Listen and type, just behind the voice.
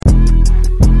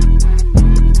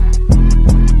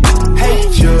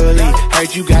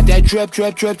if you got that drip,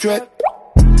 drip, drip, drip.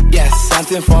 Yes,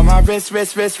 something for my wrist,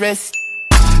 wrist, wrist, wrist.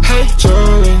 Hey,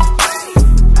 Charlie.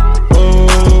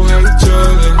 Oh, hey,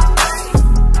 Charlie.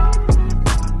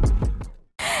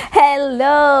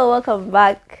 Hello, welcome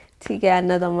back to get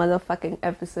another motherfucking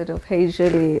episode of Hey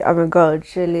Julie. Oh my god,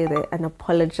 Julie, the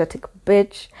unapologetic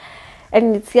bitch.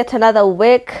 And it's yet another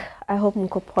week. I hope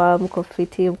mko poa, mko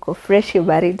fiti, mko freshi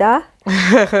barida.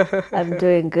 I'm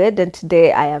doing good, and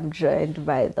today I am joined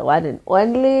by the one and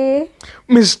only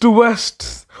Mr.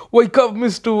 West. Wake up,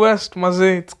 Mr. West,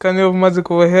 Maze. It's Kanye of Magic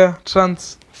over here.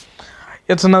 Trans.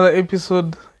 Yet another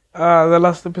episode. The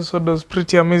last episode was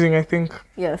pretty amazing, I think.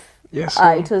 Yes. Yes.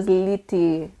 It was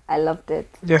litty. I loved it.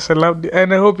 Yes, I loved it.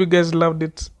 And I hope you guys loved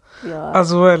it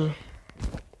as well.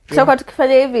 So kwa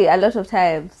tukifanya hivi a lot of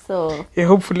times. So yeah,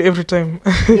 hopefully every time.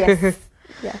 yes.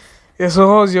 Yes. Yeah, so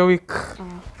how was your week?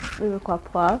 Nimekuwa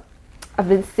poa. I've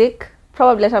been sick.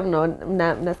 Probably let them know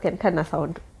mnasikia kana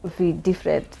sound very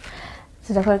different.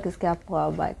 Sitakuwa nikisikia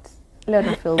poa, but leo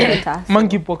na feel better.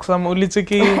 Monkeypox ama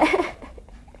ulicheki.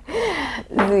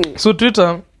 So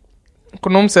Twitter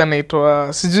kuna mse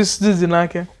anaitwa sijui jina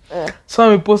lake. So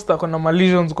ameposta kuna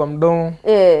lesions kwa mdomo.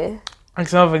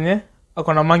 Akisema venye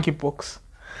akona monkeypox.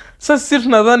 So sisi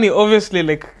tunadhani obviously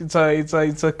like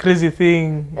it's a crazy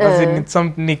thing, as in it's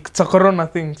something, it's a corona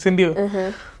thing, si ndio?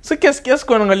 So kiasi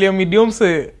kwa angalia media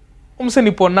umse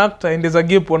ni ponacta and is a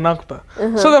gay ponacta.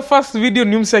 So the first video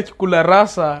ni umse akikula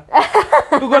rasa.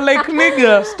 Tuko like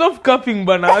nigga, stop capping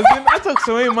bana. As in hata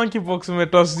kusema monkeypox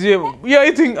umetosje. You're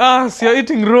eating ass, you're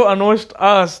eating raw unwashed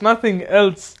ass, nothing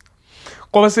else.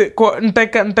 Kwa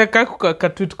nitaka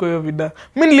kukatweet kwa hiyo video.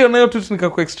 Mimi niliona hiyo tweet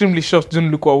nikakuwa extremely shocked juu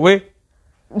nilikuwa we.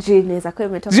 Inaweza kuwa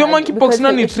imetoka. Zio monkeypox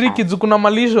ni tricky juu kuna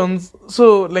lesions.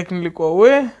 So like nilikuwa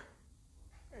we.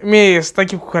 Mimi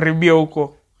sitaki kukaribia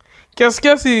huko.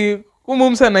 Kiasi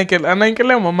umumsa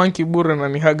anaekelea monkey bure na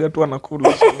ni haga tu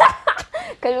anakula.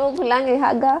 Kama kulange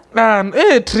haga?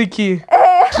 Tricky.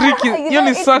 Tricky. Hiyo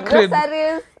ni sacred.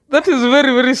 That is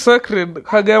very very sacred.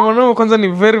 Haga ya mwanaume kwanza ni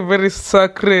very very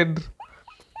sacred.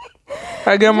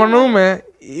 Haga ya mwanaume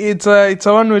it's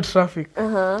a one way traffic.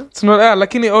 It's not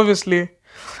lakini obviously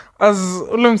as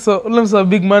ulemsa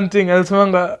big man thing,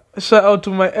 alisemanga shout out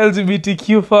to my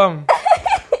LGBTQ fam.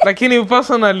 Lakini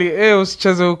personally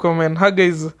usicheze huko man.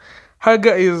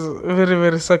 Haga is very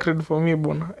very sacred for me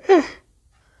bwana.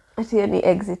 Ati ni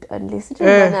exit only.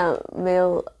 Sijana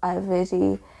male are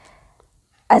very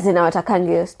as in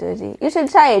watakangi your story. You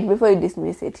should try it before you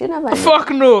dismiss it. You never know.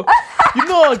 Fuck no. You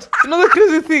know what? You know the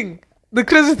crazy thing? The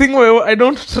crazy thing where I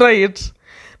don't try it.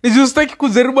 Nijustaki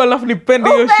kujaribu alafu nipende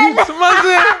hiyo shit.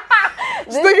 Maze.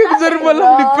 Sitaki kujaribu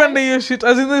alafu nipende hiyo shit.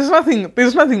 As in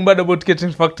there's nothing bad about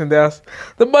getting fucked in the ass.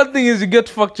 The bad thing is you get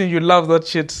fucked and you love that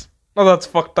shit. Now that's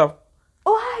fucked up.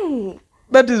 Why?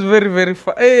 That is very very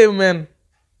hey man.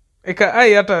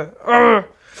 Hata.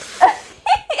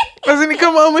 As in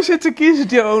kama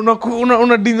umeshatikisha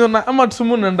unadinyo na ama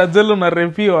tumu na ndajelo na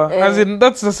repiwa. As in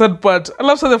that's the sad part. I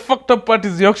love the fucked up part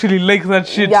is you actually like that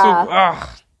shit. Yeah.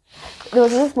 So there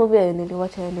was this movie I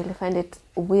niliwatch and I find it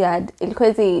weird. Ilikuwa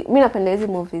hizi mimi napenda hizi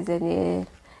movies zenye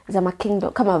za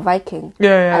Kingdom kama Viking.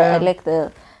 Yeah. I like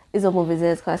hizo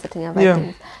movies kwa setting ya Vikings.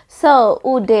 Yeah. So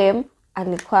udem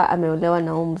alikuwa ameolewa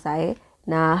na mzae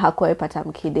na hakuwahi pata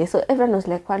mkide. So everyone was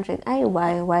like wondering,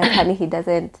 why he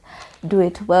doesn't do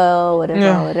it well,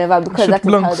 whatever, because that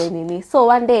is how they need. So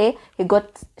one day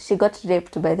she got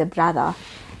raped by the brother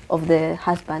of the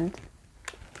husband.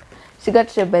 She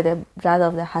got raped by the brother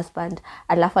of the husband.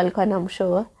 Alafu alikuwa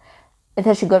namshow, and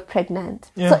then she got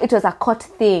pregnant. Yeah. So it was a court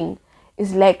thing.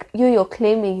 It's like you're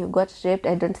claiming you got raped.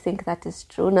 I don't think that is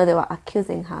true. No, they were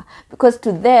accusing her because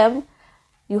to them,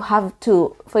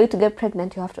 for you to get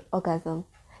pregnant, you have to orgasm.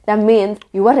 That means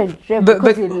you weren't raped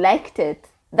because you liked it.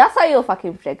 That's how you're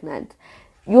fucking pregnant.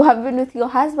 You have been with your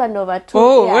husband over 2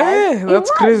 years.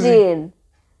 That's crazy.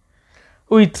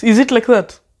 Wait, is it like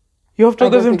that? You have to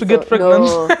orgasm to get pregnant?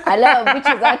 No. I love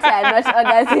bitches out here not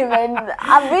orgasm and a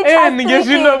bitch has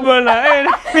nigeshino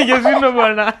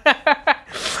bana.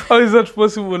 How is that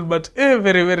possible? But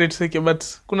very very tricky.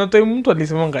 But kuna time mtu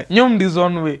alisemanga nyom is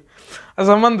one way. As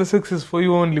a man, the sex is for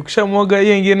you only. Kushamwaga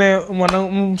hiyo ingine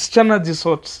msichana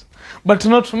jisort. But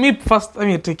not for me first.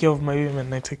 I take care of my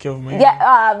women. I take care of my women.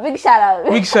 Yeah, big shout out.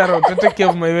 Big shout out. I take care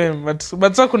of my women.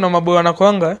 But sasa kuna maboy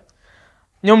wanakuanga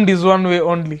nyom is one way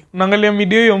only. Unaangalia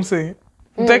media hiyo mse.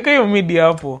 Nitaka hiyo media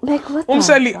hapo. Like what?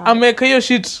 Umsali ameka hiyo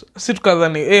shit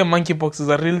kadhani monkeypox is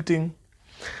a real thing.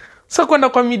 Sasa kwenda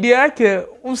kwa media yake,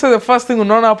 the first thing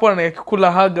unaona hapo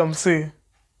anayekula haga mse.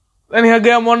 Yaani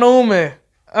haga ya mwanaume.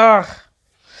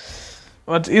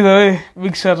 But either way,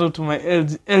 big shout out to my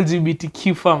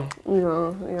LGBTQ fam.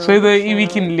 So either way,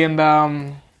 wiki nilienda,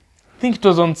 I think it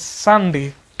was on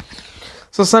Sunday.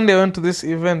 So Sunday I went to this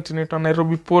event inaitwa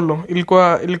Nairobi Polo.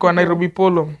 Ilikuwa Nairobi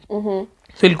Polo.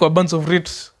 So ilikuwa a bunch of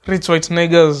rich white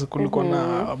niggas, kulikuwa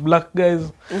na black guys.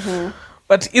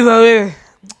 But either way,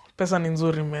 pesa ni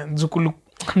nzuri man.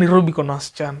 Nairobi kuna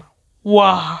wasichana.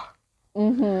 Wow.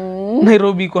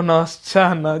 Nairobi kuna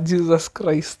wasichana. Jesus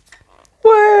Christ.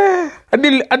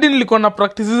 Hadi nilikuwa na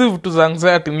practice hizi vitu za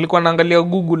anxiety. Nilikuwa naangalia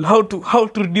Google how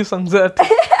to reduce anxiety.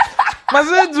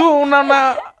 Mazeju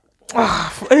unaona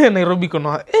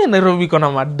Nairobi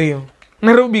kuna madem.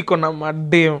 Nairobi kuna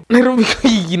madem.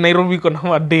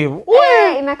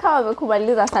 Inakaa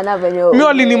wamekumaliza sana venye. Mimi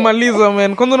walinimaliza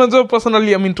man. Kwanza unajua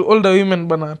personally I'm into older women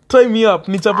bana. Tie me up,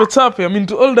 ni chape I'm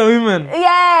into older women.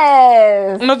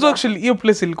 Yes. Unajua actually hiyo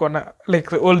place ilikuwa na like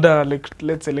the older like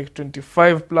let's say like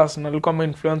 25 plus na ilikuwa ma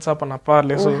influence hapa na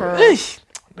pale. So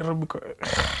Nairobi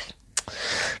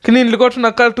kini nilikuwa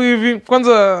tunakaa tu hivi.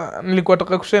 Kwanza nilikuwa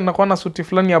nataka kushare na kuona suti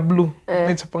fulani ya blue.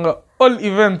 Nichapanga all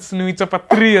events nichapa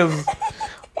 3 years.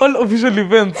 All official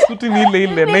events suti ni ile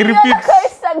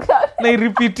na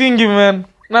repeatingi man.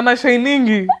 Na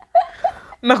shiningi.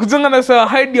 Na kujanga na sawa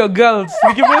hide your girls.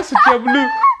 Nikivaa suti ya blue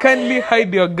kindly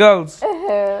hide your girls.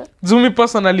 Zumi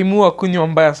personally mua kunywa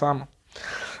mbaya sana.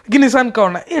 Lakini sana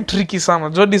nikaona tricky sana.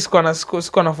 Jodi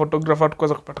sikuwa na photographer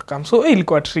tukuweza kupata cam. So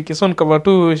ilikuwa tricky. So nikavaa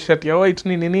tu shirt ya white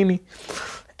nini.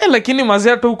 Lakini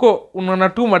mazia tu huko unaona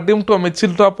tu madem tu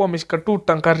wamechill tu hapo wameshika tu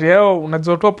tankari yao.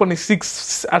 Unajua tu hapo ni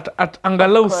 6 at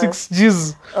angalau 6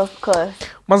 G's. Of course.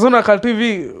 Mazona katu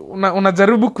hivi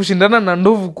unajaribu kushindana na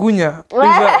ndovu kunya.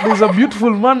 There's a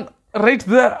beautiful man right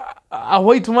there. A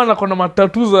white man akona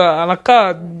matatu za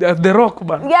anakaa The Rock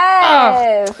bana.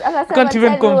 Yes. Can't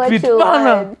even compete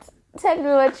bana. Tell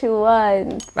me what you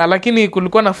want. Lakini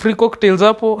kulikuwa na free cocktails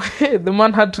hapo. The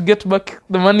man had to get back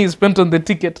the money he spent on the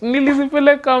ticket.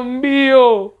 Nilizipeleka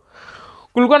mbio.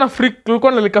 Kulikuwa na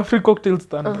free cocktails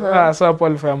tena. So hapo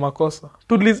alifanya makosa.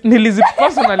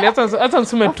 Personally hata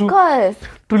niseme tu. Of course.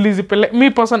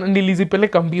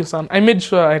 Nilizipeleka mbio sana. I made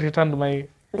sure I returned my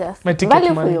ticket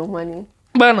value money. For your money.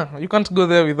 Bana, you can't go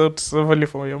there without value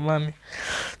for your money.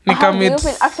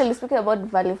 Actually speaking about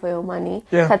value for your money,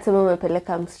 Katsuma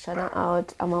umepeleka msichana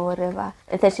out ama whatever,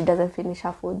 and then she doesn't finish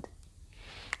her food.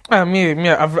 Let me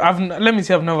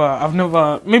say I've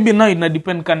never maybe now ina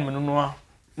depend kan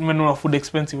nimenunua food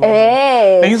expensive.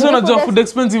 Lakini sio unajua food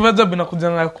expensive aja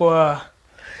binakujanga kwa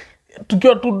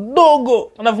tukiwa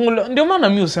tudogo anafungulia. Ndio maana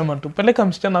mimi usema tu peleka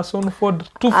msichana Son Ford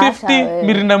 250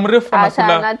 mirinda mrefu na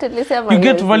kula. You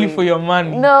get value for your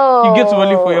money. No. You get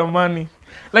value for your money.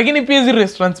 Lakini pia hizi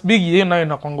restaurants big yeye nayo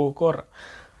inakwanga ukora.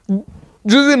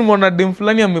 Juzi nimeona dem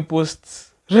fulani amepost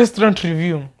restaurant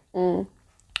review.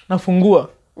 Nafungua.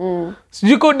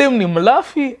 Sijui kwa dem ni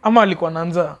mlafi ama alikuwa na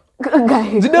njaa.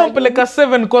 Zidao mpeleka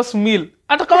 7 course meal.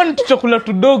 Hata kama ni chakula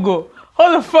tudogo.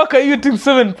 How the fuck are you eating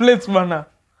 7 plates bana?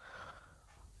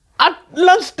 At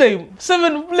lunchtime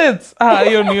 7 plates.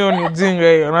 Hiyo ni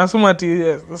jinga hiyo. Nasema ati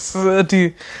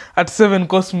at 7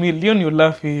 course meal hiyo ni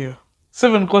ulafi hiyo.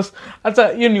 7 course hata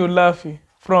hiyo ni ulafi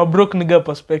from a broke nigga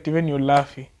perspective hiyo ni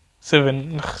ulafi.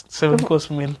 7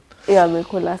 course meal. Yeah,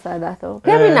 amekula sana though.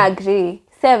 Mimi na agree.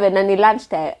 7 and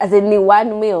lunchtime as in ni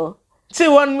one meal. Say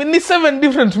ni 7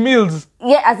 different meals.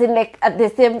 Yeah, as in like at the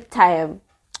same time.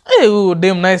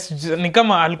 Damn nice. Ni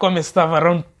kama alikuwa amestaff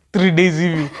around 3 days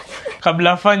hivi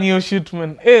kabla afanye hiyo shoot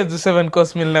man. The 7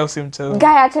 course meal now simcheza.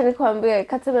 Guy acha nikwambie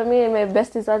Katsuma me my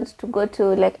best is want to go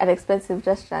to like an expensive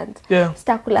restaurant. Yeah.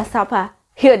 Stakula supper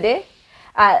here day.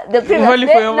 The previous value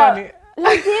day, for your money.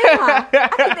 Lazima.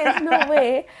 There's no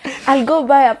way I'll go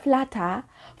buy a platter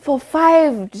for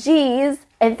 5 G's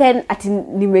and then ati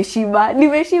nimeshiba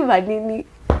nini?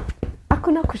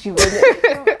 Hakuna kushiba.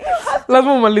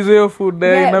 Lazima umalize hiyo food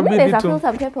inabidi tu.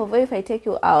 Some type of way if I take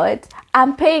you out,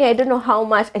 I'm paying I don't know how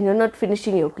much and you're not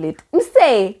finishing your plate.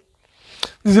 Msay.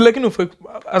 Lakini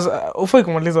ufai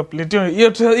kumaliza plate.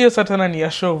 Hiyo satana ni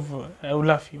ya show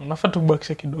ulafi. Unafaa tu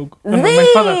kubakisha kidogo. My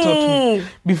father taught me.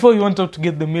 Before you want out to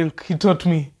get the milk, he taught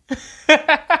me.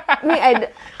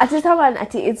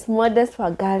 It's modest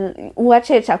for girl.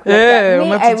 Uache chakula.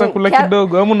 Unacha chakula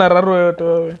kidogo. Amu nararua yote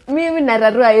wewe. Mimi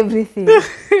nararua everything.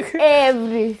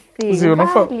 Everything.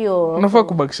 Unafaa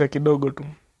kubakisha kidogo tu.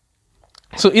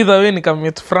 So either way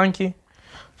nikamit Frankie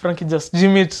just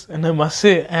gym it, and I must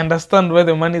say I understand why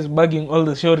the man is bugging all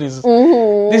the stories.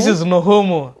 This is no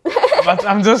homo. But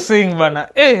I'm just saying bana.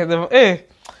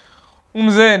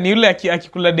 mzee ni yule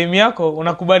akikula demu yako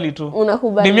unakubali tu.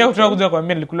 Demu yako tunakuja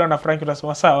kuambia nilikula na Frank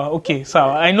unasema sawa, okay,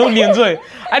 sawa. I know you enjoy.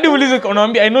 Hadi ulize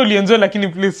unamwambia I know you enjoy lakini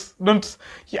please don't,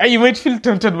 you might feel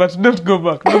tempted but don't go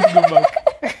back.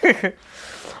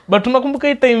 But unakumbuka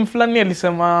hii time fulani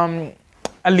alisema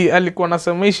alikuwa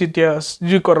anasema hii shit ya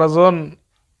sijui corazon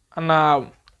ana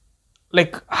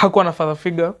like hakuwa na father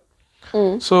figure.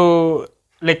 So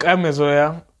like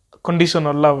amezoea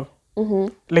conditional love.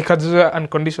 Like azoea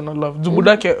unconditional love.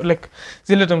 Jubudake like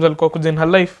zile times alikuwa kuja in her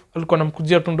life alikuwa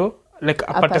anamkujia tu ndo like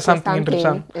apate something in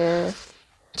return.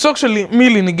 So actually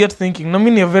me ni get thinking na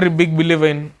mimi ni a very big believer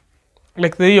in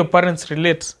like the way your parents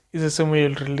relate is the same way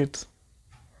you'll relate.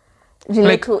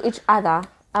 Relate like, to each other.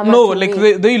 No, like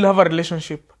they will have a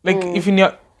relationship. Like if in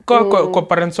your kwa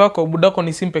parents wako budako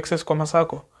ni simp excess kwa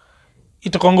masako.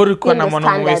 Itakongori kwa na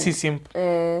mwanamume si simp.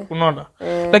 Unaona?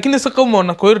 Lakini sasa kama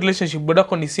una kwa relationship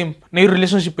budako ni simp na hiyo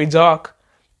relationship haijawaka,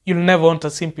 you'll never want a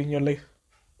simp in your life.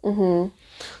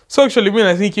 So actually mimi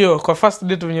I think hiyo kwa first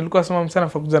date when ulikuwa sema msana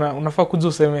fakujana unafaa kuja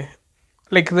useme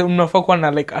like unafaa kuwa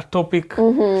na like a topic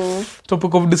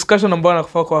of discussion ambayo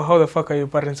unafaa kwa how the fuck are your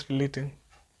parents relating.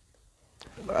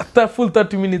 After full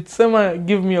 30 minutes sema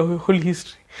give me a whole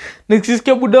history.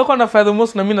 Nikisikia budako anafanya the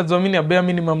most na mimi najua mimi ni bare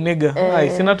minimum nigga.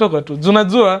 Sinatoka tu.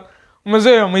 Unajua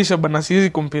umezoea maisha bana siwezi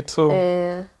compete so.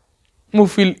 Mu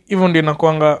feel even ndio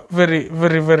inakuanga very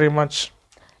very very much.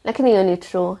 Lakini hiyo ni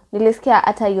true. Nilisikia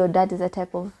hata your dad is a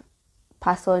type of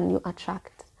person you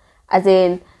attract. As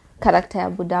in character ya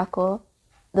budako,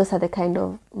 those are the kind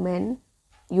of men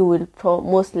you will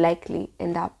most likely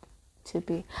end up to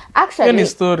be. Actually yani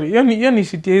story yani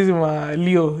shit hizi ma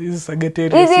Leo hizi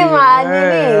sagateri hizi ma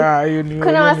nini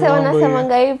kuna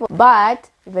wanasema hivyo but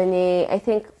venye I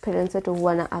think parents wetu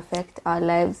wanna affect our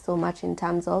lives so much in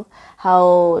terms of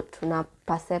how tuna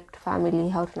percept family,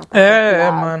 how tuna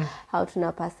percept love, how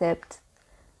tuna percept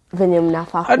venye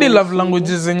mnafaa hadi love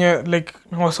languages zenye like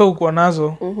wasau kwa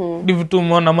nazo ndivyo tu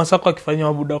umeona masako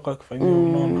akifanywa budako akifanywa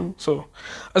unaona so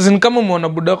as in kama umeona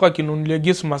budako akinunulia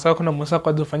gifts masako na masako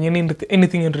azofanyia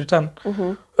anything in return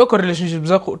wako relationship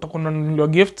zako utakuwa unanunulia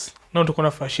gifts na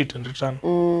utakuwa na shit in return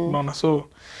unaona so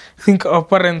I think our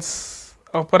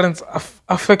parents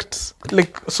affect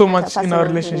like so much in our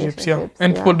relationships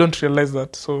and people don't realize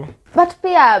that so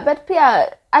but pia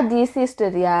hadi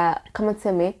history ya kama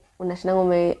tuseme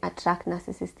unashinanga attract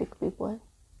narcissistic people.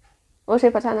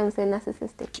 Ushaipatana mse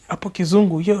narcissistic? Hapo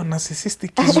kizungu yo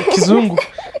narcissistic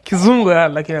kizungu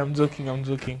lakini I'm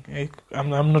joking.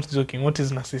 I'm not joking. What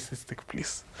is narcissistic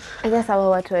please? I guess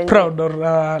watu wengi proud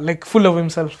or like full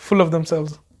of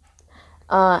themselves.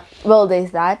 Well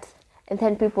there's that and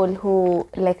then people who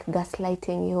like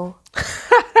gaslighting you.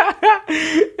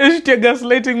 Ishtia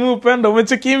gaslighting mu upenda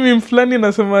umecheki mimi fulani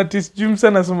nasema artist Jim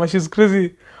sana nasema she's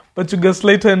crazy but you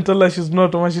gaslight her and tell her she's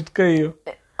not mashitka hiyo.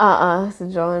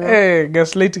 Sijona.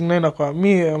 Gaslighting naina kwa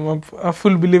me I'm a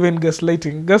full believer in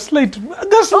gaslight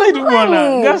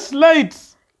bwana. Gaslight.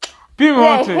 People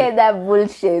want to hear that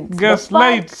bullshit.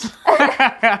 Gaslight.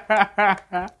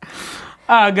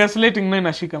 Gaslighting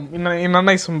naina shika ina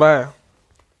nice mbaya.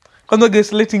 Kwanza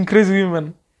gaslighting crazy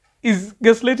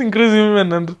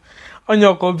women and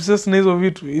onyo ko obsessed na hizo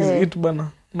vitu is it bana.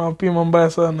 Na pia mbaya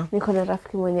sana. Niko na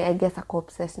rafiki mwenye I guess ako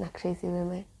obsessed na crazy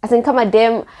women. As in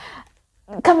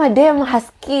kama dem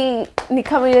haski ni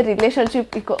kama your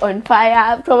relationship iko on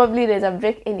fire, probably there's a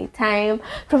break anytime,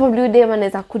 probably dem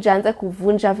anaweza kuanza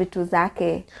kuvunja vitu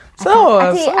zake.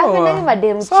 Sawa.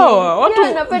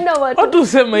 Watu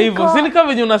sema hivyo. Sini kama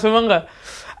venye unasemanga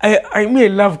I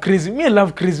love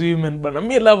crazy women bana.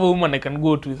 Me love a woman I can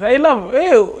go to. I love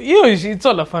it's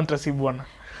all a fantasy bwana.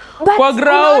 Kwa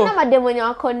grao unaona mademo wenye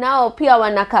wako nao pia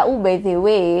wanaka by the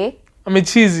way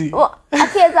amechizi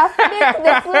akiweza flip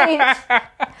the switch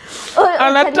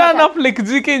ana turn up like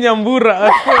jike Nyambura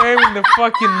at 4 a.m. in the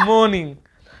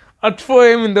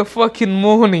fucking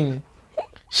morning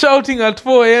shouting at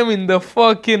 4 a.m. in the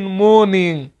fucking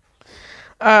morning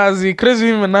the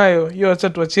crazy women nayo yo acha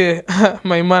tuachie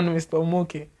my man Mr.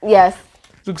 Omoke. Yes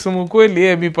tukisema kweli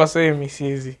mimi pasa mimi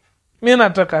siezi mimi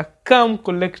nataka calm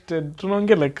collected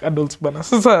tunaongea like adults bana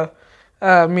sasa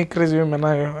me crazy women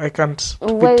nayo I can't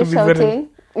speak to be very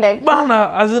like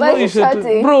bana as in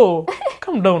you bro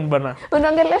calm down bana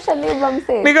unaongelesha liba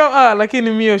mse nika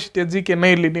lakini mimi shitazike na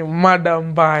ili ni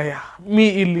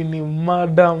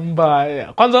mada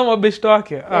mbaya kwanza mabeshto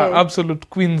wake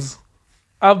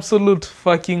absolute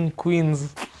fucking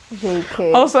queens. JK.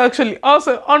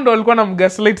 Also ondo walikuwa na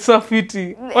mgaslight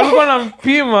safiti walikuwa na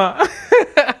mpima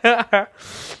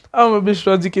au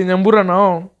mabeshto wajike Nyambura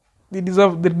nao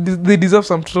they deserve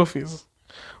some trophies.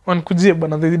 Wankujie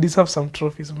bana they deserve some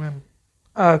trophies man.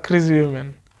 Crazy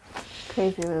women.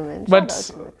 Crazy women. But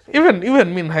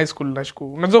even me in high school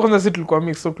nashukuru. Unajua kwanza sisi tulikuwa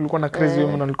mix, so kulikuwa na crazy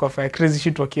women walikuwa fire crazy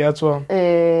shit wakiachwa.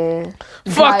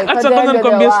 Fuck, acha kwanza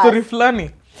nikwambie story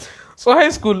fulani. So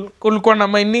high school kulikuwa na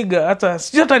my nigga,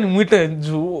 hata nimuite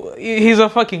juu he's a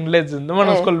fucking legend. The man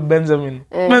was called Benjamin.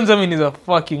 Benjamin is a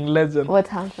fucking legend. What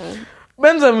happened?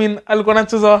 Benjamin alikuwa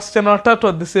anacheza wasichana watatu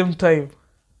at the same time.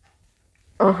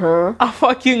 A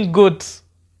fucking goat.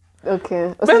 Okay.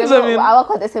 Benjamin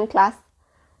hawako the same class.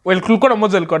 Well, kulikuwa na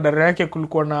moja alikuwa dara yake,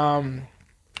 kulikuwa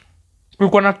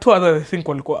na two other I think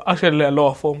walikuwa actually a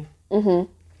lower form.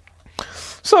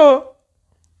 So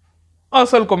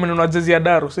also alikuwa amenunua jezi ya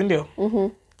Daru, si ndio?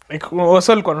 Like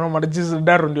also alikuwa anunua jezi ya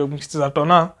Daru ndio mkicheza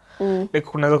tona. Like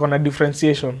kunaweza kuwa na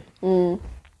differentiation.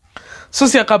 So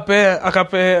si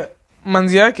akape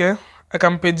manzi yake,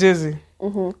 akampe jezi.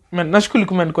 Man, nashukuru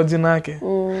kumeandikwa jina yake.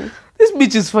 This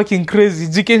bitch is fucking crazy.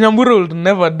 JK Nyambura would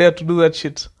never dare to do that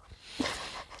shit.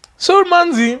 So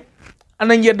manzi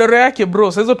anaingia daro yake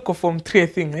bro, sasa tuko form 3 I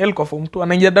think. Yeye alikuwa form 2.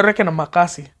 Anaingia daro yake na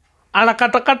makasi.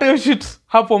 Anakatakata hiyo shit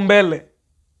hapo mbele.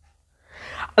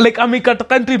 Like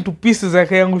amekatakata into pieces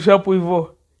akayangusha hapo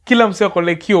hivyo. Kila msee ako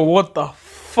like yo, what the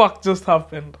fuck just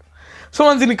happened? So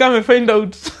manzi ni kama find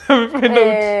out.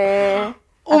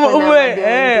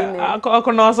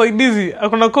 Akona wasaidizi,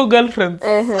 akona co-girlfriends.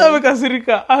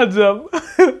 Amekasirika ajab.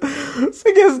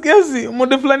 Sigesi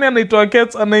mode fulani anaitwa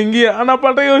Kets, anaingia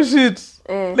anapata hiyo shit.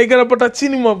 Like anapata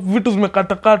chini vitu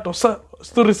zimekatakatwa.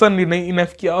 Story sana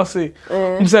inafikia wase.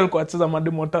 Msee alikuwa acheza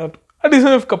mademo 3. Hadi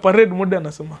sasa fika parade mode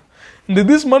anasema, "Did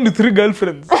this man with 3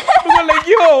 girlfriends?" I'm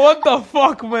like, "Yo, what the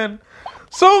fuck, man?"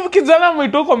 So kijana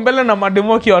ameitoka mbele na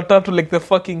mademo yake watatu like the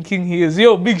fucking king he is.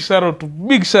 Yo, big shout out to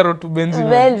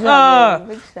Benjamin.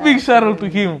 Big shout out to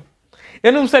him.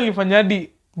 Yaani msali alifanya hadi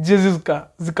jezi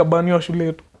zikabaniwa shule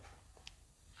yetu.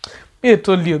 I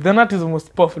told you, the nut is the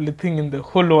most powerful thing in the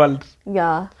whole world.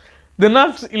 Yeah. The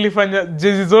nut ilifanya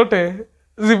jezi zote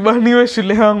zibaniwe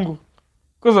shule yangu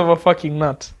because of a fucking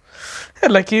nut.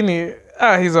 Lakini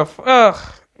he's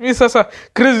mi sasa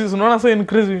crazy, unaona sasa ni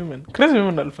crazy women. Crazy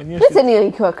women alifanyia shit. Sasa ni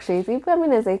ikiwa crazy, pia mimi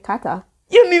naweza ikata.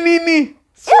 Hiyo ni nini?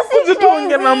 Sisi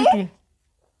tuongea na mtu.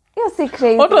 Hiyo si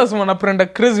crazy. Watu wanapenda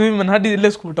crazy women hadi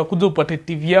ile siku utakuja upate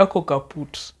TV yako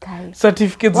kaput.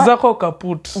 Certificates zako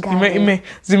kaput.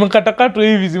 Zimekatakatwa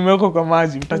hivi zimewekwa kwa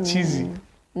maji, utachizi.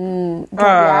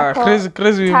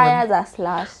 Crazy women. Tires are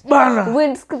slashed. Bana.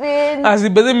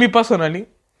 Windscreen. Me personally,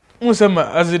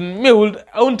 as in me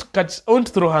I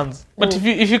won't throw hands. But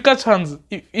if you catch hands,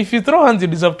 if you throw hands, you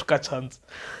deserve to catch hands.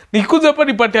 Nikikuja hapa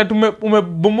nipate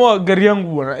umebomoa gari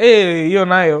yangu bwana. Hiyo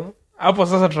nayo. Hapo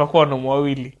sasa tutakuwa na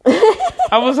wawili.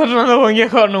 Hapo sasa tunaanza kuongea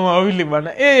kwa na wawili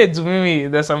bwana. Mimi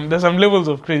there's some levels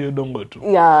of crazy you don't go to.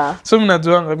 Yeah. So mimi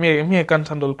najuanga I can't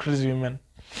handle crazy women.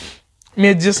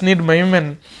 I just need my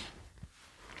women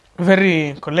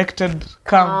very collected,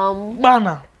 calm.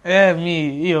 Bana.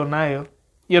 Hiyo nayo.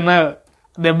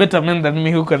 They're better men than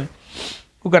me who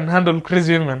can handle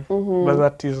crazy women. But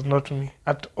that is not me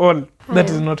at all. That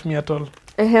is not me at all.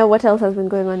 What else has been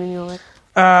going on in your work?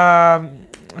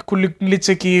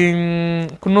 Kulicheki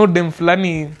kuno dem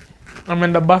fulani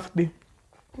ameenda birthday.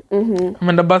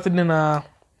 Ameenda birthday na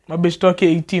mabeshto wake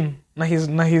 18 na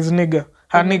his nigga.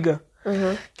 Her nigga.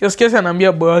 Kiasi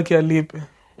anaambia boy wake alipe.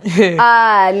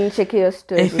 Nicheki your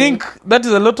story. I think that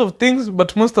is a lot of things,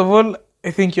 but most of all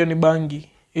I think yoni bangi.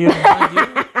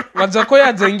 Wajakoya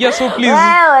hajaingia, so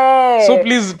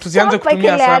please tusianze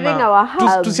kutumia sana.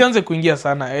 Tusianze kuingia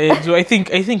sana. I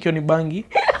think yoni bangi.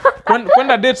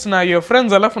 Kwenda dates na your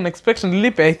friends alafu na expectation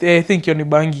lipe, I think yoni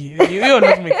bangi. Hiyo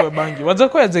lazima ikuwe bangi.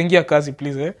 Wajakoya hajaingia kazi,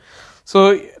 please.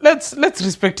 So let's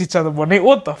respect each other, boy.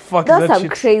 What the fuck that's is that some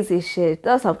shit? Crazy shit.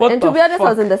 And to be honest, I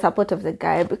was in the support of the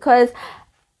guy because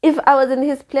if I was in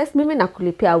his place, mimi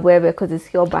nakulipia wewe because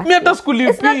it's your birthday. Mimi hata skulipia.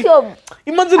 It's not your...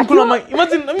 Imagine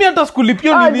mimi hata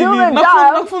skulipia ni nini?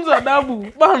 Nakufunza adabu.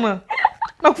 Bana.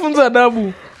 Nakufunza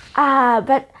adabu.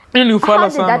 But Ni ufala how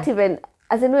did sana. that even...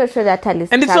 As in, we should have told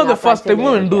And it's not the first time.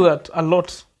 Women do that a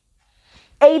lot.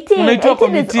 18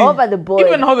 is over the boy.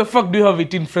 Even how the fuck do you have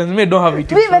 18 friends? Me don't have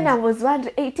 18 Even friends. I was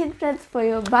wondering, 18 friends for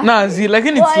your birthday? Nah, like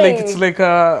it's like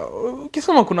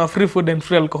kisema kuna free food and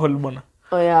free alcohol bwana.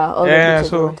 Oh yeah, all the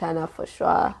bitches in Montana for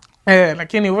sure.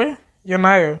 Lakini we,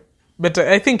 nayo. But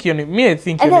I think I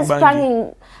think and you're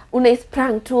bangi. And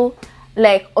sprang to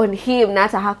like on him na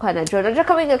hata hako anajua. Unajua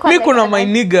kama ingekuwa mimi kuna my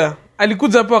nigga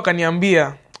alikuja hapo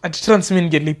akaniambia ati transmit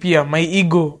ngelipia my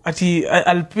ego ati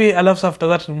I'll pay alafu after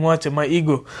that nimwache my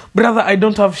ego. Brother, I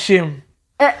don't have shame.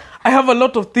 I have a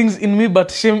lot of things in me,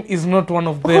 but shame is not one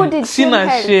of them. Who did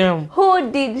shame?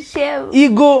 Who did shame?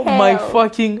 Ego My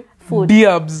fucking food.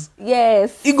 Diabs.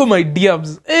 Yes. Ego my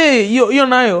diabs. Hiyo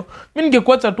nayo. Mimi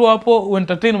ningekuacha tu hapo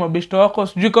uentertain mabeshto wako.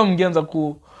 Sijui kama mngeanza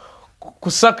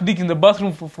kusuck dick in the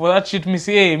bathroom for that shit.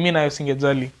 Mimi nayo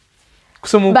singejali.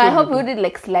 But I hope you wouldn't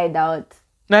like slide out.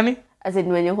 Nani? As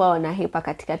in wenye huwa wanahipa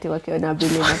katikati wakiona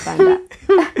vile inapanda.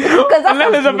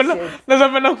 Naweza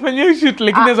penda kufanya shit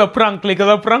like as a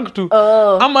prank too.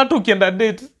 Ama hata ukienda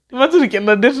date. Imagine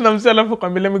ukienda date na msee alafu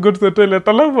kwambia let me go to the toilet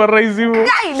alafu arise hivyo.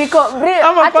 Guy niko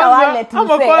hata wallet.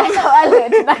 Hata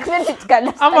wallet na credit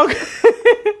card.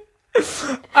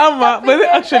 But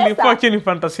actually fucking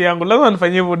fantasy yangu. Lazima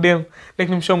nifanye hivyo dem.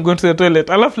 Like nimshow I'm going to the toilet.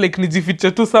 Alafu like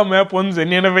nijifiche tu somewhere hapo nje.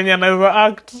 Nione venye anaweza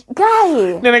act.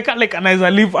 Guy. Nione like anaweza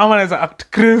live ama anaweza act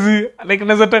crazy. Like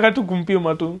naweza taka tu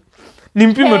kumpima tu.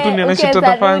 Nimpime tu nione shit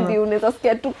atafanya. Unaweza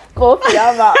sikia tu kofi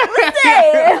ama.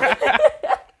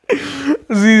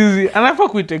 Zizi. Anafa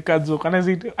kuiteka joke.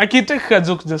 Akiteka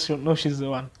joke just you know she's the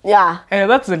one. Yeah.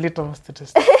 That's a little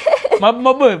test.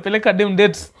 Maboy peleka dem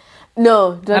dates.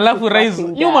 No, don't. Alafu rise.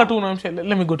 Nyuma tu unamsha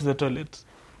let me go to the toilet.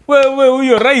 Wewe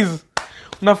huyo rise.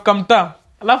 Unafika mtaa.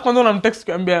 Alafu kwanza unamtext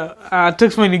kuambia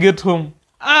text when you get home.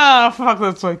 Fuck,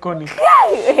 that's so iconic.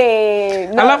 Hey,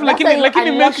 no, alafu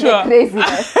lakini make sure. I'm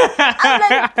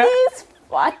like this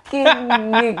fucking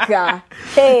nigga.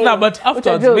 Hey. No, but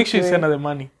afterwards make sure you send her the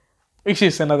money.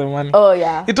 Oh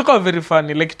yeah. Itakuwa very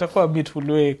funny, like itakuwa a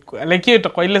beautiful way. Like hiyo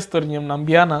itakuwa ile story nye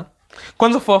mnaambiana.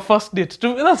 Kwanza for a first date.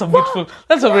 That's a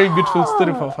very beautiful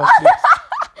story for a first date.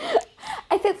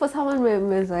 I think for someone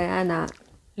mmezoeana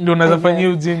ndio unaweza fanyia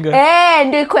ujinga.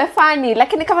 Ndio iko funny,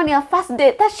 lakini kama ni a first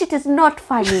date, that shit is not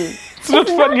funny. It's not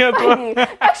funny at all.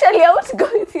 Actually, I won't go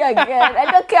with you again.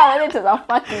 I don't care whether it was a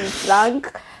fucking prank.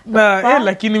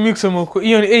 Lakini mimi kusema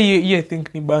hiyo I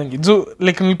think ni bangi. So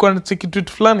like nilikuwa nacheki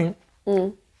tweet fulani.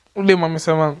 Ule mama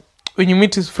amesema when you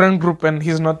meet his friend group and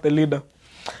he's not the leader.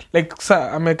 Like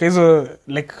sa ameka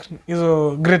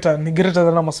hizo greater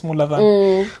than a smaller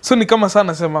than. So ni kama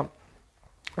sana sema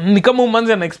ni kama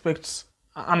umanzi ana expect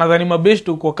anadhani mabesh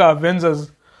tu kwa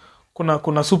Avengers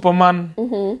kuna Superman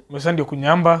mesa ndio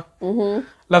kunyamba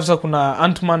labda kuna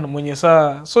Ant-Man mwenye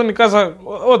saa so nikaza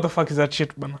what the fuck is that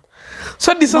shit bana.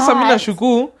 So di sasa mimi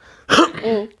nashuku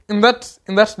in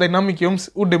that dynamic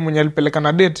yoms ude mwenye alipeleka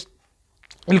na date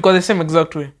ilikuwa the same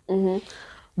exact way.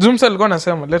 Jumsa alikuwa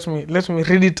anasema let me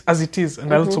read it as it is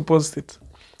and I'll also post it.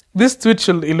 This tweet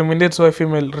should illuminate why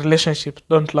female relationships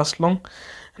don't last long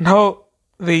and how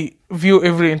they view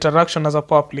every interaction as a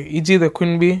power play, e.g. the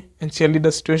queen bee and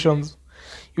cheerleader situations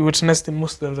you witnessed in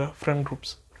most of the friend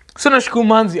groups. So nashuku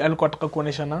manzi alikuwa ataka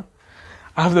kuonesha na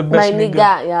I have the best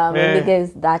nigga. Yeah, my nigga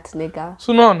is that nigga.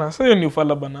 So naona, so you ni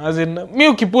ufala bana. As in, me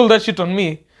ukipull that shit on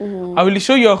me, I will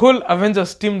show you a whole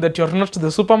Avengers team that you're not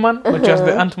the Superman, but you're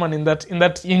the Ant-Man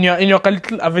in your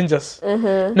little Avengers.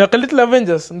 In your little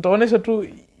Avengers, nitaonesha tu,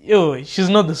 yo, she's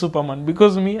not the Superman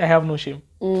because me, I have no shame.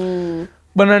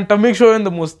 But nita make sure you're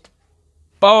the most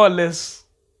powerless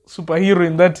superhero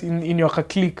in your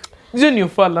clique. Hiyo ni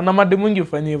ufala na mademu wengi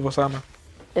ufanye hivyo sana.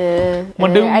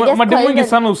 Mademu wengi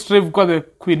sana ustrive kwa the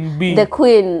queen bee. The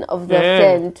queen of the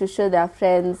friend to show their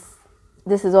friends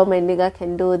this is all my nigga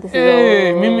can do. This is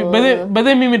all. Mimi but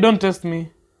then mimi don't test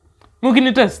me.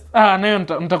 Mukini test. Nayo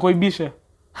nitakuibisha.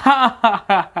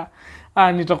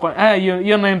 Nitakuwa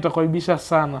hiyo nayo nitakuibisha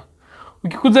sana.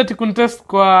 Ukikuja ati contest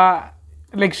kwa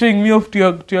like showing me off to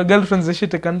your girlfriends the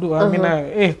shit I can do. I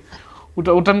mean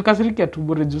utanikasirikia tu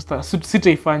bure justa.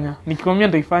 Sitaifanya. Nikikwambia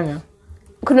nitaifanya.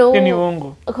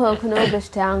 Kuna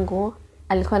best yangu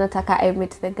alikuwa anataka I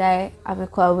meet the guy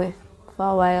amekuwa with for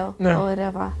a while or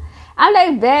whatever. I'm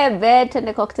like babe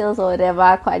tende cocktails or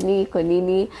whatever kwa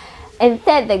nini and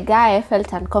then the guy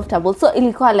felt uncomfortable so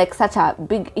ilikuwa like such a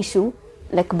big issue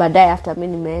like baadaye after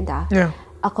mimi nimeenda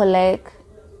ako like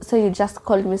so you just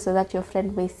called me so that your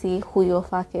friend may see who you're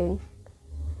fucking.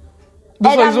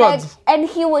 And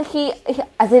he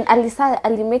as in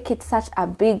Ali make it such a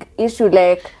big issue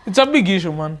like it's a big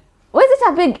issue man. Why is it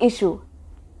a big issue?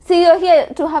 See, you're here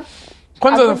to have a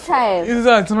good time.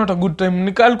 It's not a good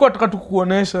time. Alikuwa ataka tu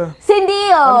kuonesha. Si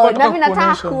ndio? Na mimi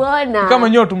nataka kuona. Kama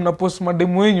nyote mnapost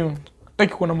mademu wenyu,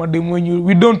 nataki kuona mademu wenyu.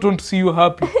 We don't want to see you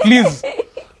happy.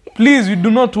 Please, we do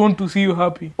not want to see you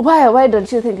happy. Why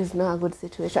don't you think it's not a good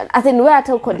situation? As in, where at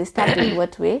all could disturbed in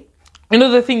what way? You know,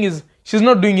 the thing is, she's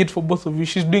not doing it for both of you.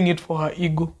 She's doing it for her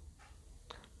ego.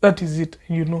 That is it,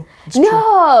 you know. It's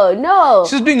true. No.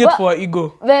 She's doing it for her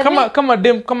ego. Kama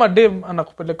dem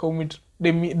anakupeleka umit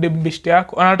dem beshte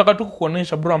yako. Anataka tu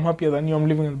kuonesha bro I'm happier than you. I'm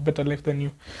living a better life than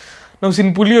you. Na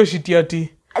usinipulio shit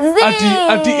ati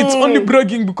it's only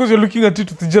bragging because you're looking at it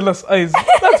with jealous eyes.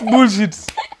 That's bullshit.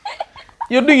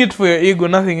 You're doing it for your ego,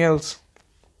 nothing else.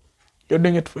 you're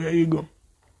doing it for your ego.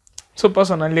 So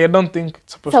personally, I don't think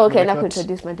it's supposed so to be okay, like now that.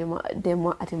 introduce my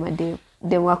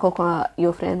demo wako kwa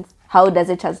your friends. How does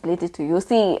it translate it to you?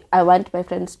 See, I want my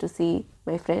friends to see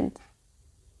my friends.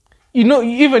 You know,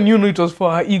 even you know it was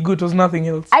for her ego, it was nothing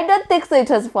else. I don't think so. It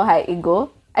was for her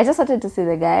ego. I just wanted to see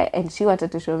the guy, and she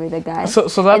wanted to show me the guy. So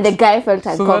that, and the guy felt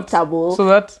uncomfortable. So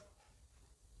that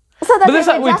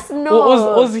but just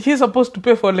know. Was he supposed to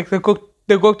pay for like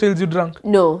the cocktails you drank?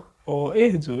 No. Oh,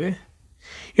 Joe.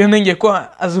 You know,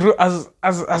 ingekuwa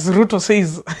as Ruto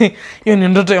says, hiyo ni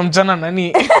ndoto ya mchana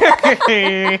nani.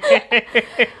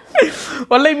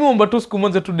 Wallahi mimi omba tu siku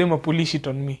moja tu dema police shit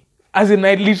on me. As in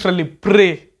I literally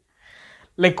pray.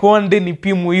 Like one day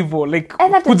nipimu hivyo like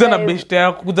kuja na best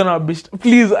yako, kuja na best.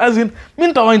 Please, as in mimi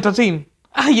nitawa entertain.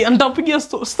 Nitapiga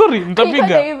story,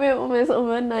 nitapiga.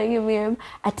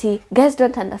 Ati guys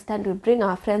don't understand, we bring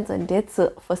our friends on dates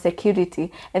for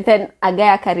security, and then a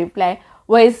guy can reply,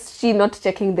 why is she not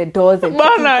checking the doors and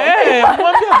bana mwambie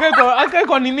akae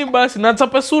kwa nini basi na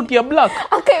chapa suit ya black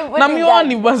na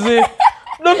miwani basi.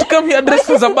 Don't come here dressed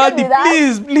as a baddie,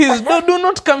 please do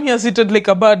not come here seated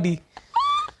like a baddie.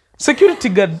 Security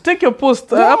guard, take your post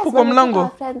hapo kwa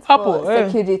mlango hapo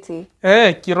security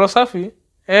kiro safi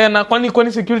na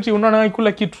kwani security unaona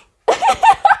haikula kitu.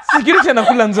 Security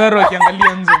anakula nzaro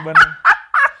akiangalia nje bana.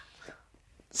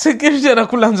 Security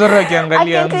anakula nzaro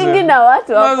akiangalia nje. Akingi na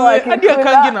watu hapo hadi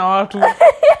akangi na watu.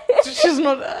 She's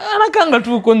not anakanga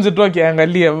tu uko nje tu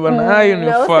akiangalia bana. Hayo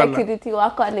ni fala. Security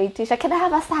wako anaitisha, can I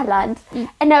have a salad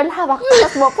and I will have a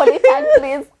cosmopolitan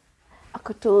please.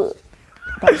 Akutu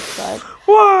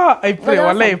wow, I pray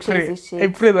I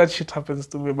pray that shit happens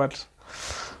to me, but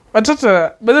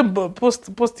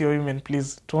post your women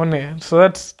please tuone, so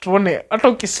that tuone hata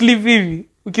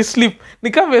ukisleep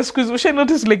ni kama squeeze. Usha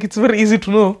notice like it's very easy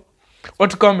to know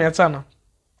what kama umeachana.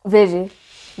 Very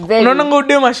unaona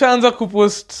ngode mashaanza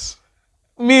kupost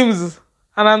memes,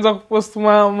 anaanza kupost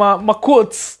ma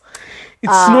quotes.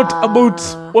 It's not about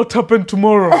what happened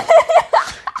tomorrow.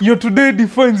 Your today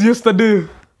defines yesterday.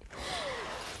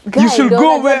 Guy, you should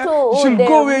go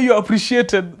where you're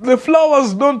appreciated. The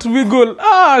flowers don't wiggle.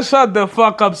 Shut the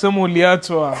fuck up, sema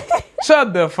uliachwa.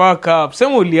 Shut the fuck up,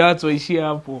 sema uliachwa, ishi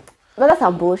hapo. But that's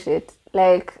some bullshit.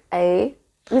 Like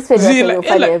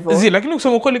lakini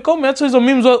kusema kweli kama umeacha hizo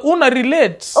memes una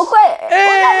relate.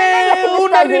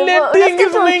 Una relate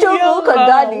things wewe.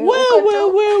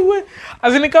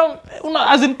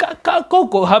 Azin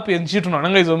koko happy and shit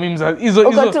unaanga hizo memes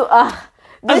hizo.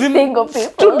 This thing of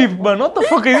people. Too deep, man. What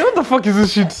the fuck is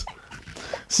this shit?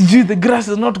 See, the grass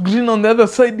is not green on the other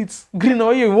side. It's green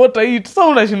over here. Water it.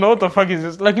 So unashinda what the fuck is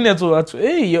this? Lakini atu.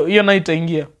 Hiyo night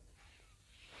ingia.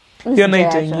 Hiyo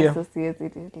night ingia.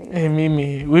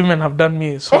 Mimi women have done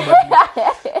me so badly.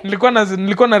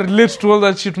 Nilikuwa na relate to all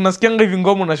that shit. Unasikianga hivi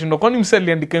ngoma unashindwa. Kwani msee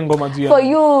aliandika ngoma juu for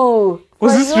you?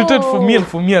 Was this written for me and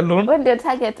for me alone? When the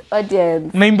target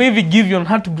audience. Naimba hivi give you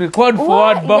heartbreak word for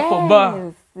word, bar for bar.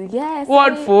 Yes.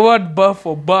 Word for word, bar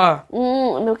for bar.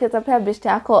 Nukitapea bishti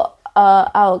yako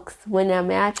aux mwenye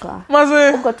ameachwa. Maze.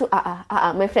 Uko tu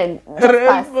my friend.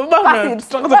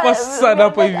 Pass sana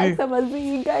hapo hivi.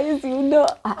 Guys, you know.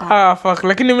 Fuck.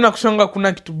 Lakini mimi nakushanga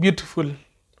kuna kitu beautiful.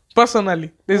 Personally,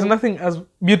 there's nothing as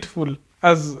beautiful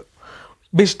as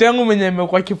bishti yangu mwenye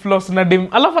amekuwa kifloss na dem.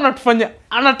 Alafu anatufanya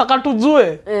anataka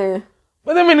tujue.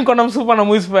 But mimi niko na msupa na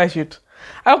muispa shit.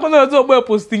 Kwanza unajua boya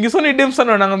posting. So ni dem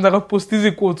sana wanaanza kupost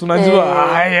hizi quotes unajua.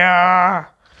 Haya.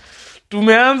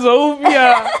 Tumeanza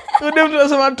upya. Dem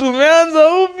tunasema tumeanza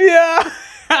upya.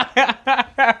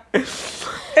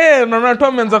 Unaona tu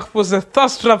ameanza kupost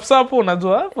thirst traps hapo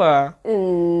unajua hapa.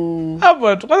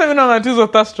 Hapa tukana mimi naona hizo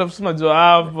thirst traps unajua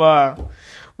hapa.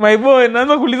 My boy,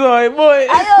 naanza kuuliza my boy.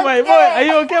 My boy, are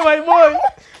you okay my boy?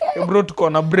 You bro tuko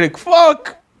na break. Fuck.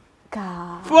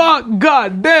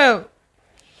 God damn.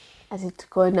 As it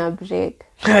tuko na break.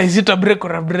 Is it a break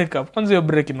or a break up? Kwanza hiyo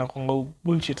break inakuanga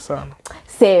bullshit sana.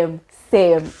 Same.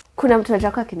 Kuna mtu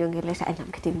wajako akiniongelesha and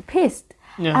I'm getting pissed.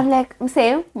 Yeah. I'm like,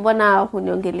 msee, mbona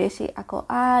huniongeleshi? Ako,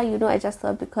 you know, I just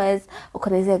thought because uko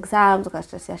na hizo exams, uko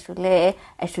stress shule,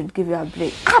 I should give you a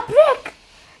break. A break?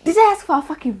 Did I ask for a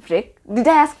fucking break?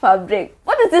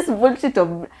 What is this bullshit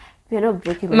of... We're not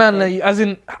breaking. No, as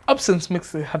in, absence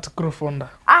makes the heart grow fonder.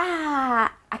 I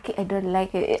don't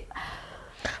like it.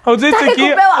 How they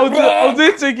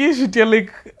take shit, you're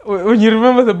like, when you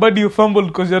remember the body you fumbled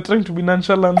because you're trying to be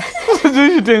nonchalant.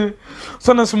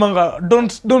 So nasimanga,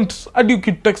 don't, add you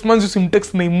kid text, man, use him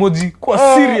text na emoji. Kwa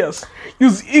serious.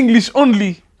 Use English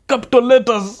only. Capital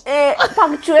letters.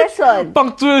 Punctuation.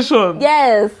 Punctuation.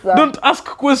 Yes. Don't ask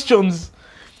questions.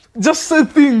 Just say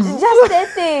things.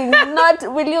 Not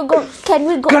will you go, can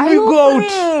we go, Can we go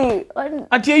free?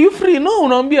 Are you free? No,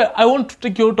 unaambia I want to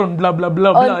take you out on blah blah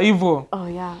blah blah hivyo. Oh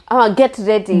yeah. Get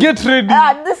ready. This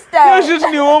time. Hiyo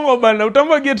shit ni uongo bana.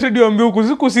 Utaamba get ready uambie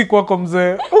huko si kwako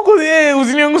mzee. Huko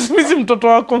usiniangusimizi mtoto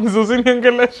wako mzee,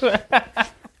 usiniongelesha.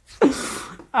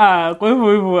 Kwa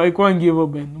hivyo haikuangi hivyo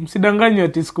Ben. Msidanganywe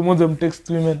ati siku moja mtext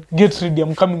women, get ready,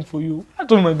 I'm coming for you.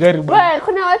 Hata una gari bana.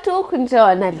 Kuna watu huku nje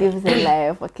wana live the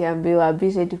life wakiambiwa be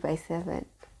ready by 7.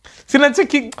 Sina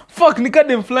cheki fuck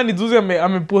nikadem fulani juzi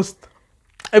amepost.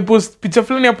 I post picha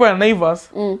fulani hapo ya Naivas.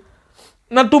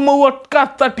 Na tumeua ka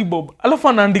 30 bob. Alafu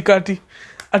anaandika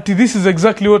ati this is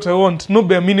exactly what I want, no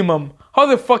bare minimum. How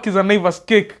the fuck is a Naivas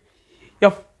cake?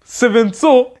 Ya 7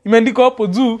 so imeandikwa hapo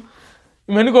juu.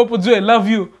 I love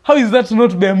you. How is that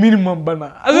not bare minimum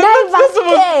bana? That's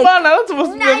the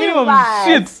most bare minimum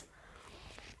shit.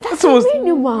 That's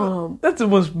minimum. That's the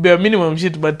most bare minimum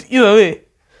shit, but either way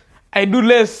I do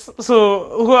less. So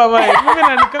who am I?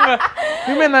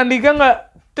 Mimi naandikanga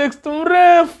text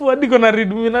mrefu hadi kona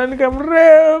read me, naandika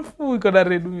mrefu kona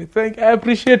read me. I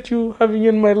appreciate you having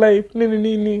in my life.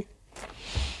 Nini.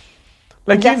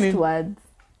 Lakini just words.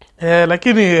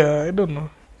 Lakini I don't know.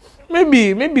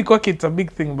 Maybe kwake it's a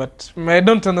big thing, but I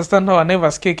don't understand how a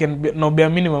Naivas cake and no bare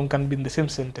minimum can be in the same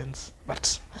sentence.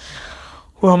 But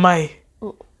who am I?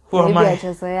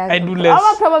 I do less.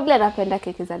 Ama probably anapenda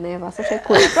keki za Naivas. So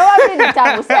cool. Probably ni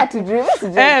tamu si atujui.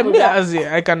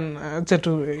 I can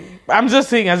I'm just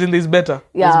saying as in there's better.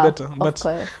 Yeah, there's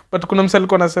better. But kuna msali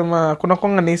alikuwa anasema kuna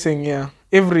kwanga ni saying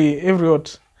every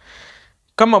what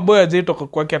kama boy ajaitoka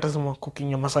kwake atasema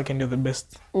cooking ya Masaki ndio the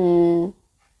best.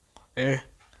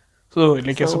 So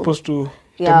like you're supposed to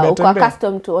uko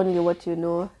accustomed to only what you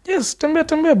know. Yes,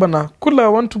 tembea bana. Kula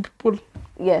 1-2 people.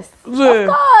 Yes. Of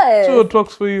course. So it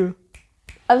works for you.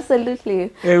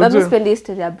 Absolutely. But we spend this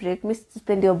to a break. We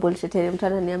spend your bullshit. Mtu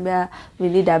ananiambia we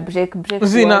need a break.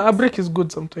 Zina, a break is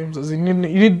good sometimes. As in,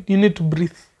 you need to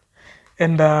breathe.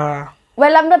 And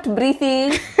well, I'm not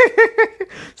breathing.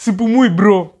 Sipumui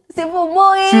bro.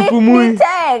 Sipumui.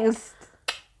 Thanks.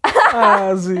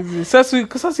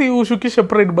 Sasa ushukisha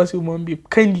pride basi umwambie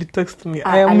kindly text me.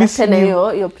 I am missing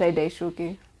you. Your pride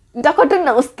aishuki. Nitakotu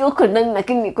na usikie uko ndani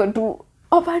lakini niko tu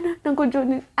bana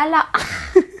nangojoni ala.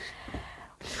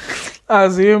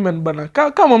 As a human bana.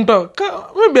 Kama mtu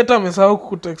maybe hata amesahau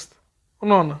kutext.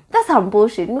 Unaona? That's some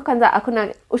bullshit. Mimi kwanza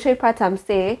hakuna ushaipata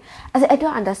msee. I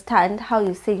don't understand how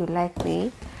you say you like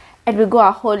me and we go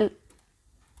a whole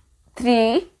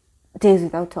 3 days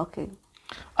without talking.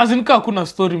 As in kuna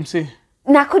story msee.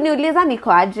 Na kuniuliza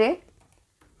niko aje?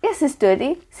 Yes,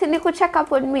 story. Si niku check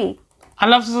up on me.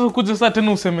 Alafu sasa kuja saa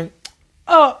tena useme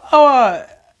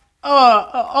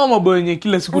maboy yenye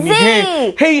kila siku ni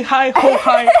hey hi ho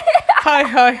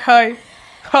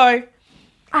hi.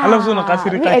 Alafu sasa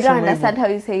unakasirika. I don't understand how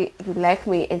you say you like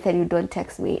me and then you don't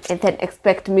text me and then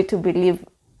expect me to believe.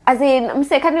 As in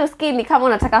msee kani usikini kama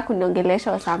unataka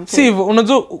kuniongelesha or something. Si hivyo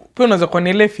unajua pia unaweza kwa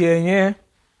nilefi yenyewe.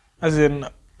 As in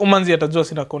umanzi atajua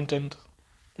sina content.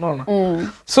 Unaona?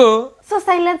 So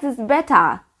silence is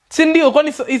better. Sindio,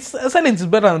 kwani silence is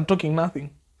better than talking nothing.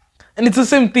 And it's the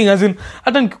same thing as in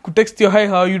hata nikikutext you hi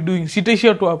how are you doing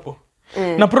sitaishia tu hapo.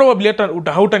 Na probably hata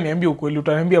hautaniambia ukweli,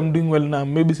 utaniambia I'm doing well na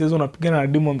maybe sasa unapigana na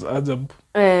demons ajab.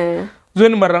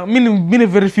 Zweni mara mimi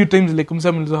very few times like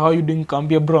msema how are you doing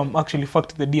kaambia bro I'm actually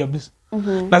fucked in the DMs.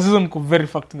 Na sasa niko very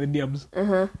fucked in the DMs.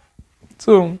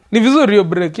 So ni vizuri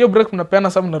hiyo break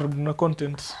mnapeana sana narudi na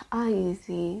content.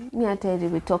 Easy. Me I tell you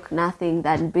we talk nothing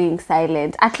than being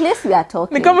silent. At least we are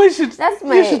talking. Ni kama you should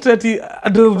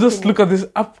I'll just look at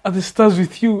the stars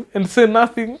with you and say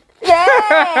nothing.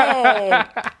 Yeah.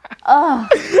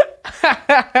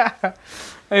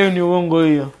 Hiyo ni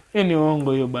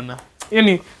uongo hiyo bana.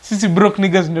 Yaani sisi broke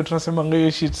niggas ndio tunasema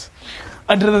hiyo shit.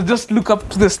 I'd rather just look up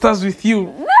to the stars with you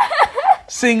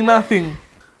saying nothing.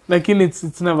 Like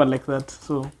it's never like that.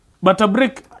 So but a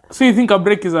break, so you think a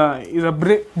break is a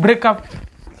breakup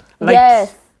light?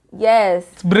 Yes.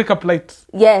 It's breakup light.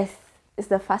 Yes. It's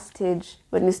the first stage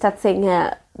when you start saying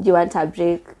you want a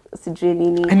break.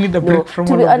 I need a break from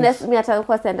to all be of honest, this. me at of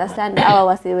course understand how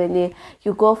I say when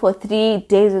you go for 3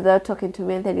 days without talking to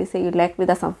me and then you say you like me,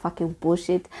 that's some fucking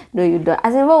bullshit. No, you don't.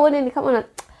 As in when you come on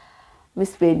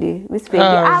Miss Penny.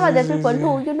 I'm the people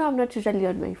who I'm not usually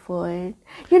on my phone.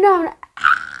 I'm not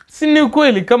Sini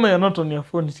ukweli kama you're not on your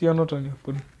phone, you're not on your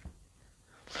phone.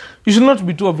 You should not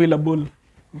be too available.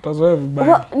 Utazoea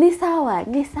vibaya. Ni sawa.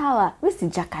 Mimi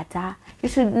sijakata. You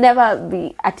should never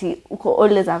be uko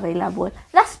always available.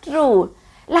 That's true.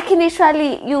 Lakini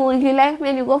surely you like me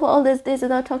and you go for all these days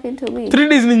without talking to me. 3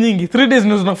 days ni nyingi. 3 days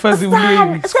ndio zinafaa ziulie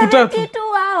hivi. Siku 72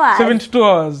 hours. 72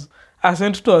 hours.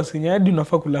 72 hours yenye hadi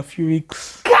unafaa kula few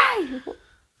weeks.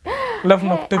 Love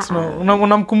na text na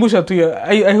unamkumbusha tu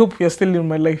I hope you're still in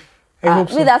my life. I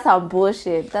hope so. Me, that's some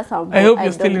bullshit. That's some I hope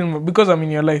you're still in my, because I'm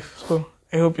in your life. So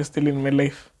I hope you're still in my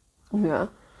life. Yeah.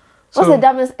 So, What's the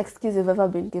dumbest excuse you've ever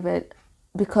been given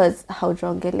because how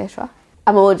drunk Geleshwa?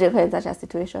 I'm a OJ in such a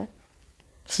situation.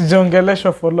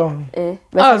 Sijaongeleshwa for long.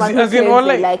 As in all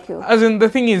like you. As in the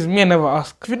thing is, me I never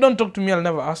ask. If you don't talk to me, I'll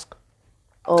never ask.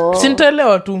 Oh.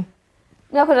 Sintaelewa tu.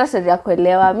 Mi hapo ndo sija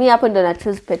kuelewa. Mi hapo ndo na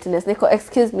choose pettiness. Niko,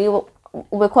 excuse me,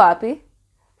 umekuwa wapi?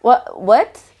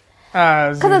 What?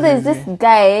 Because there's this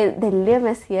guy, the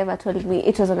lamest he ever told me,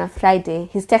 it was on a Friday.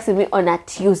 He's texting me on a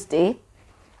Tuesday.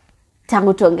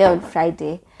 Tangu tuongee on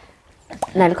Friday.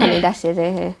 Na alikuwa naenda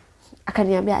sherehe.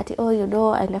 Akaniambia ati, oh, you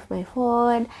know, I left my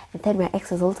phone. And then my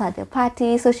ex was also at the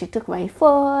party. So she took my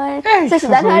phone. So she's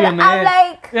like, I'm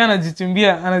like... Yeah,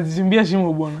 anajichimbia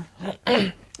shimo bwana.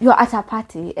 You're at a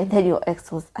party and then your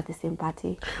ex was at the same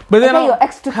party. But then your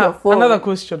ex took your phone. Another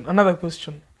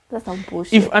question. That's some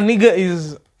bullshit. If a nigga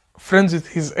is friends with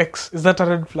his ex, is that a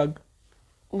red flag?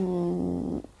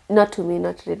 Not to me,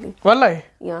 not really. Walai?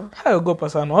 Yeah. Hayo gopa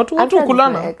sana.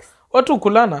 Watu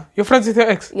kulana. You're friends with your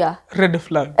ex? Yeah. Red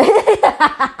flag.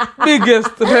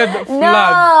 Biggest red flag.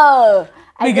 No!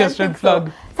 Biggest red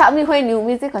flag. Sa mi huwa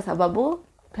niumizi kwa sababu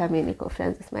pia mi niko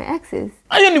friends with my exes.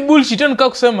 Ayo ni bullshit. Nika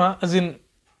kusema, as in,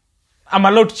 I'm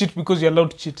allowed to cheat because you're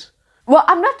allowed to cheat. Well,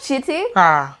 I'm not cheating.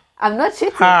 I'm not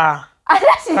cheating.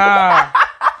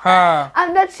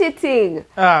 I'm not cheating.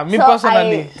 Me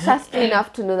personally. I trust you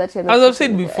enough to know that you're not. As I've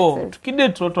said before,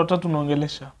 tukidate watu watatu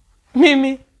naongelesha.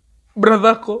 Mimi,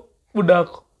 brotherko,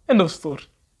 budako. End of story.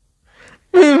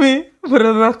 Mimi,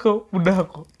 brotherko,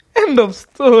 budako. End of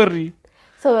story.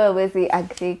 So wezi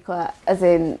agree kwa, as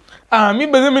in... Mi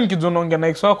bazemi nikijua naongea na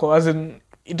ex wako, as in,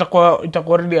 itakuwa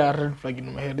already a red flag in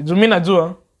my head. Jumi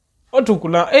najua, watu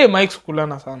kulana, my ex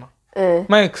kulana sana.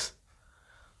 My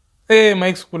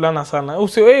ex kulana sana.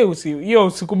 Hiyo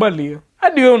usikubali hiyo.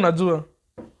 Hadi wewe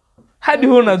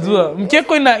unajua.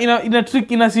 Mkieko ina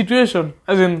trick, in a situation,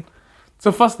 as in, it's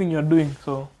the first thing you're doing,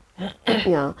 so...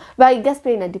 Yeah, but I guess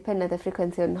playing depend on the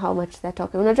frequency on how much they're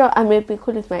talking. I may be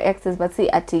cool with my exes, but see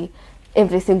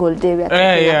every single day we are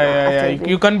talking. Yeah.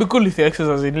 You can be cool with your exes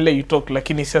as in you talk,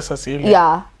 lakini sasa si.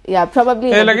 Yeah, probably.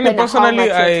 Like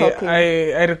personally,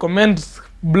 I recommend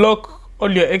block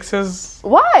all your exes.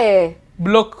 Why?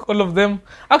 Block all of them.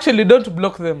 Actually, don't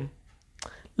block them.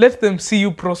 Let them see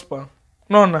you prosper.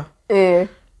 No.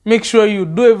 Make sure you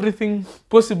do everything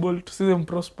possible to see them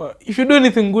prosper. If you do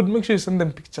anything good, make sure you send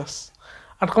them pictures.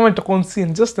 And comment on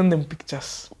scene, just send them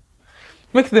pictures.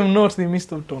 Make them know what they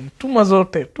missed out on. Tuma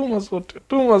zote.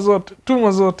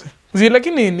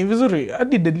 Lakini ni vizuri.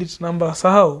 Hadi delete number,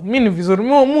 sahau. Mi ni vizuri.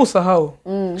 Mu sahau.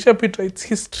 Shapita, it's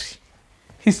history.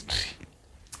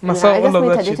 I just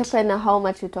need to depend on how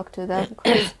much you talk to them.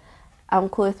 Because I'm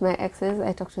cool with my exes.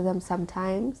 I talk to them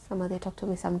sometimes. Some of they talk to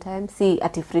me sometimes. See,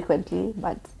 frequently,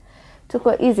 but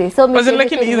tuko easy. So as in,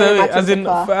 like either way, as in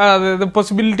the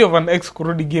possibility of an ex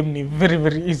kurudi game ni very,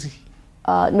 very easy.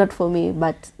 Not for me,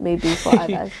 but maybe for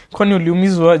others. Kwani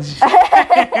uliumizwa aje?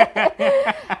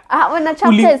 When a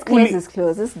chapter is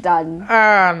closed, it's done.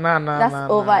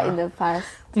 That's over in the past.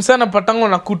 Msana patango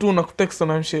na kutu na kutext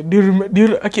na mshe.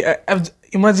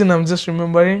 Imagine I'm just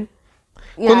remembering.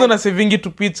 Kwanza na savingi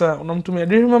tu pizza unamtumia.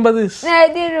 Do you remember this? Yeah,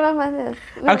 I do remember this.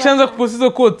 Akishaanza kupost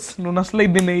hizo quotes na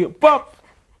slide in hiyo. Pop.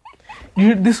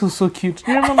 This was so cute.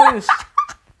 Do you remember this?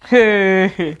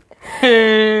 Hey,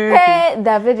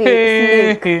 David.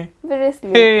 Very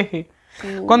slick.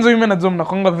 Kwanza mimi najua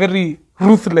mnakonga very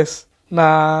ruthless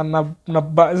na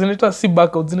zinaita si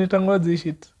back out, zinaita ngoja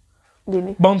shit.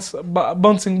 Dini?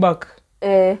 Bouncing back.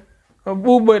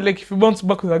 Boy, like if you bounce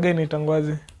back with a guy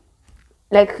inaitangwaje?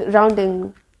 Like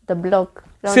rounding the block.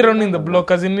 Rounding the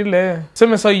block as in ile.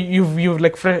 Same as you've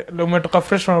like umetoka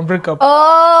fresh from a breakup.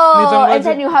 Oh, and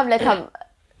then you have like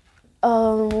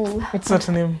what's that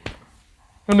name?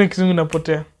 Una kizungu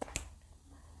napotea.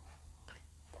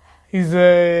 He's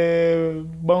a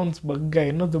bounce back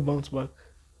guy, not the bounce back.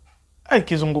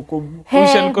 Kizungu kubwa. We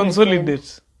shall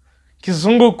consolidate.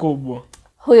 Kizungu kubwa.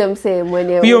 Huyo mse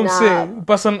mwenye huyo mse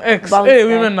person X.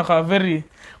 Women naka very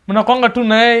mnakwanga tu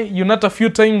naye you not a few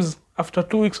times after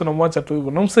 2 weeks unamwacha tu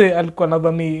hivyo. Na mse alikuwa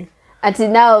nadhani ati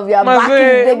now we are back in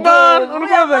the game.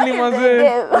 Ulikuwa nadhani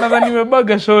nadhani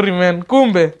nimebaga shori man.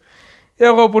 Kumbe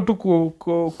yako hapo tu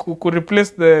ku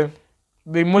replace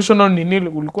the emotional nini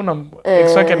ulikuwa na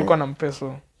ex wake alikuwa na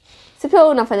mpeso. Sipio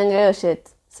unafanya hiyo shit.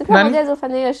 Sipio mmoja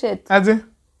ufanya hiyo shit. Aje?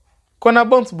 Kuna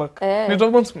bounce back.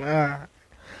 Nito bounce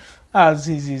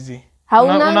zizi.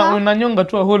 Unanyonga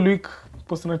tu a whole week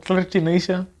postnatality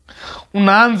inaisha.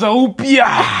 Unaanza upya.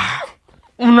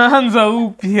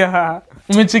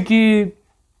 Umecheki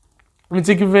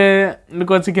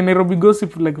nilikuwa cheki Nairobi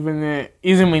gossip like venye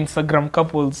easy my Instagram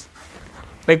couples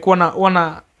like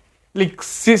wanna like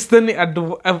sisters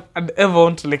I'd ever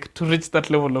want like to reach that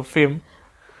level of fame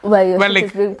where your shit like,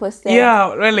 is being posted.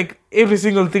 Yeah, well, like every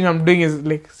single thing I'm doing is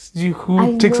like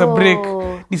who takes a break,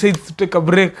 decides to take a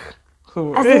break.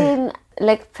 So as in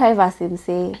like privacy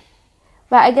say.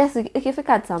 But I guess if you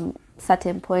at some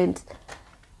certain point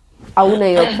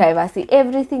auna your privacy,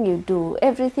 everything you do,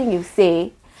 everything you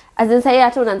say, as in say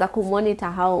hata unaanza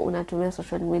kumonitor how unatumia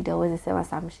social media, uweze sema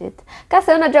some shit.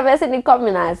 Kasi unajua basi ni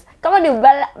communals. Kama ni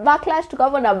backlash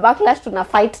tukao na backlash tuna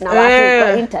fight na watu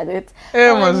kwa internet.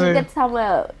 You get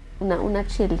somewhere una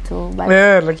chill tu but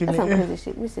lakini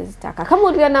Mrs. Taka kama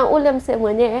uliona ule mse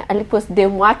mwenyewe alipost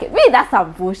dem wake, that's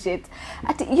some bullshit.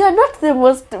 You're not the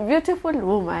most beautiful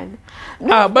woman,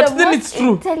 but then it's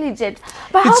true, intelligent,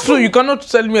 but it's true. You cannot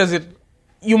tell me as it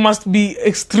you must be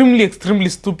extremely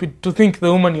stupid to think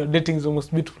the woman you're dating is the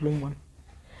most beautiful woman.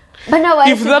 But now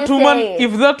if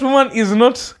that woman is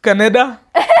not Canada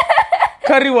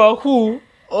Kariwa who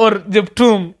or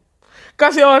Jeptum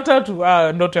kasi ya watatu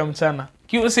ndoto ya mchana.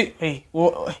 You say, hey,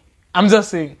 I'm just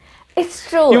saying. It's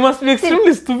true. You must be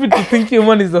extremely stupid to think your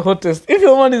man is the hottest. If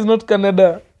your man is not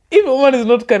Canada, if your man is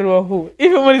not Kariwahu, if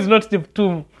your man is not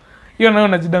Jeptum, you're now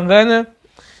unajidanganya.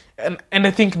 And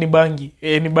I think ni bangi.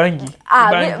 Ni bangi.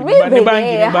 Ni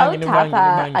bangi.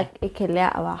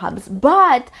 Ekelea our hubs.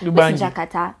 But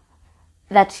Jakata,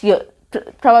 that you're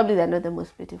probably they're not the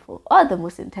most beautiful or the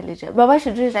most intelligent. But why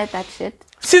should you write that shit?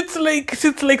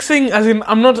 It's like saying as in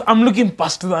I'm looking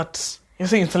past that. You're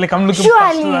saying it's like I'm looking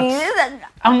past that.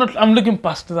 I'm looking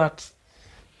past that.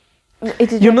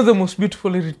 You're not the most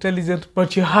beautiful or intelligent,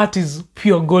 but your heart is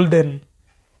pure golden.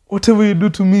 Whatever you do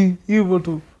to me, you will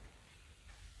do.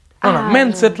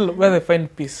 Men settle where they find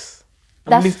peace.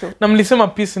 That's true. Na mlisema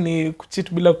peace ni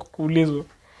kucheat bila kuulizwa.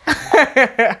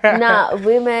 Now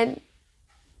women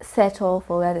settle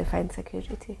for where they find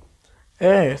security.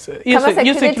 Yes. Women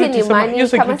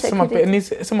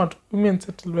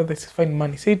settle where they find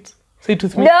money. Say it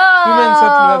with me. No, women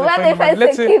settle where they find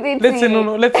security. Let's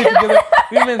say together.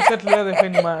 Women settle where they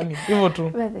find money.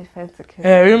 Where they find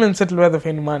security. Women settle where they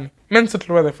find money. Men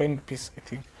settle where they find peace, I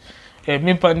think.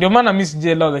 Ndio maana miss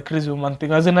jail the crazy woman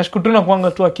thing. As in ashkutuna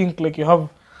kuanga tu a king like you have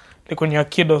like when you're a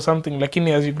kid or something,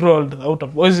 lakini as you grow old out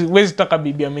of wezi taka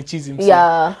bibi amechizi msi.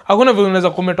 Yeah. Hakuna vile unaweza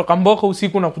kumetoka mboka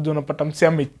usiku na kuja unapata msi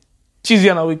amechizi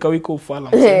ana wika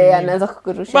ufala. Anaweza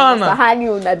kukurusha sahani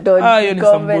una dodge. Hiyo ni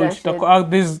some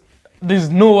bullshit.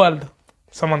 There's no world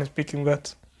someone is picking that.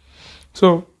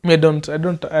 So me I don't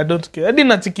care. I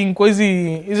didn't thinking kwa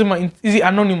hizi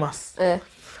anonymous.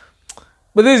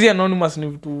 But hizi anonymous ni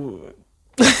vitu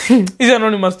hizi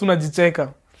anonymous tunajicheka.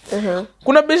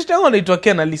 Kuna best yangu anaitwa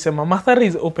Ken alisema Mathare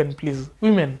is open please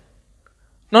women.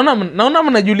 Naona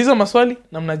mnajiuliza maswali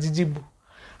na mnajijibu.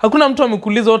 Hakuna mtu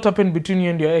amekuuliza what happened between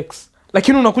you and your ex.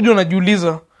 Lakini unakuja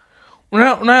unajiuliza.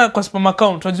 Una kwa spam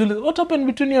account unajiuliza what happened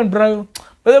between you and Brian.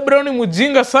 But Brian ni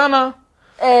mjinga sana.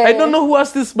 I don't know who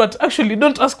asked this, but actually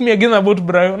don't ask me again about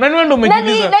Brian. Nani wendo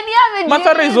umejiuliza?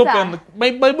 Mathare is open.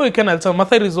 My boy Ken alisema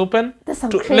Mathare is open.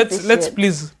 Let's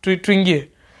please tuingie.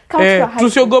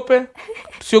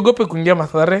 Tusiogope kuingia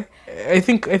Mathare. I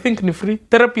think ni free.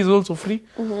 Therapy is also free.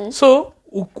 So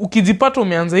ukijipata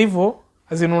umeanza hivyo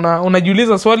azin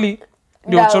unajiuliza swali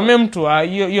ndio uchomee mtu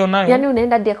hiyo nayo. Yaani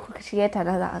unaenda dia create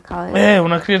another account.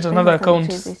 Una create another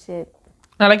account.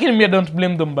 Na lakini mimi don't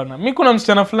blame them bana. Mimi kuna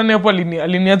msichana fulani hapo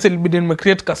aliniacha ilibidi nime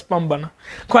create ka spam bana.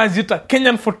 Kwa ajita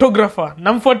Kenyan photographer.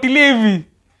 Namfuatilia hivi.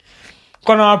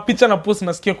 Kuna picha na post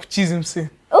nasikia kuchizi mse.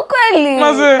 Ukweli.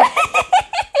 Maze.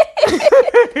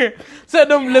 So I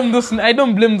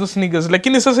don't blame those niggas.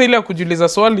 Lakini sasa ile ya kujiuliza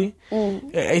swali,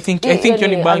 I think you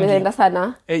ni bangi. Ameenda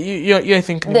sana. I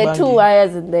think ni bangi. The two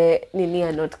wires in the nini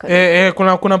are not connected.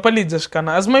 Kuna pali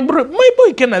jashikana. As my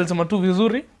boy Ken alisema tu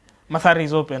vizuri, Mathare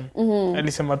is open.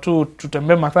 Alisema tu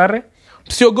tutembe Mathare.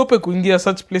 Tusiogope kuingia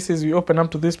such places, we open up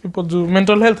to these people.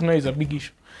 Mental health now is a big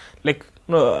issue. Like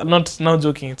no, not now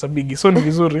joking, it's a biggie. So ni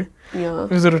vizuri. Yeah.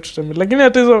 Vizuri tutembe. Lakini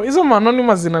hata hizo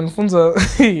anonymous zinanifunza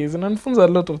a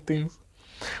lot of things.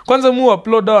 Kwanza mu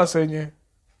upload hours wenye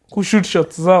kushoot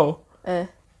shots zao.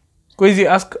 Kwa hizi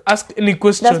ask any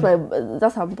question.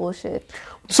 That's some bullshit.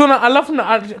 So na alafu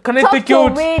na can I take you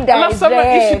out? Alafu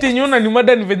sama issue tenyona ni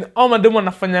mada ni venye au mademo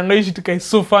anafanyanga issue tukai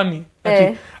so funny.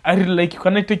 Okay. I really like you.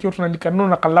 Can I take you out na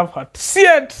nikanona ka love heart. See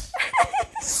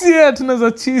it.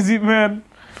 Naza cheesy man.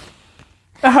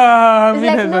 It's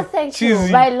like, no thank you,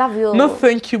 but I love you. No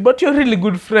thank you, but you're a really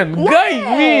good friend. Yes.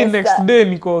 Guy, me next day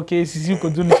niko okay, sisi uko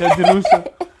juu nishajiruhusu.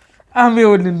 I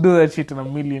wouldn't do that shit in a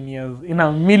million years. In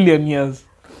a million years.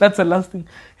 That's the last thing.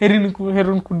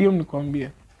 Heron kudiam nikwambia.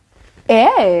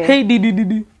 Hey,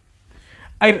 didi.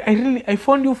 I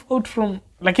found you out from,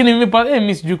 lakini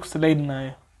mimi sijui kuslide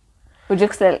nayo. Would you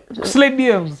slide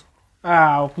DMs?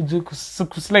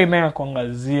 Kuslide nayo kwanga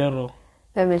 0.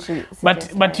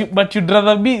 But you'd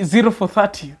rather be 0 for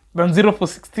 30 than 0 for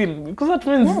 16 because that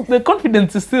means the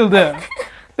confidence is still there.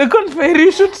 The confidence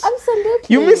you should.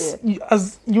 Absolutely.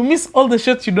 You miss all the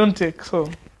shots you don't take. So,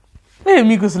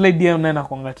 mimi slide DM na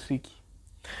kwanga tricky.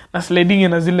 Na sliding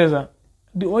na zile za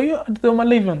were you at the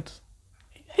Omala event?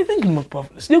 I think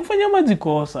nimepafla. Sija kufanya maji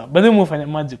kosa. Baadaye umefanya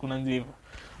maji kuna nje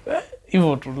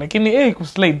hivyo tu. Lakini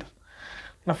kuslide.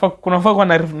 Nafaa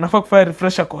kufanya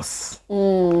refresher course.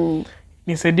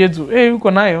 Nisaidie tu.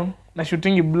 Uko nayo na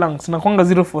shooting blanks na kwanga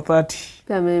 0 for 30.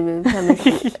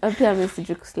 Pia mimi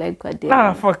sijui kuslide kwa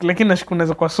DM. Fuck, lakini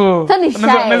nashikunaweza kwa so.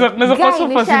 Naweza kwa so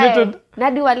fascinated.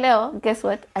 Nadi wa leo, guess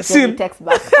what? I sent text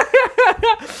back.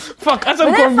 Fuck, acha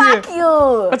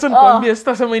nikwambie.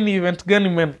 Sitasema ni event gani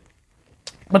man.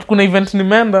 But kuna event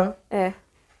nimeenda.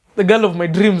 The girl of my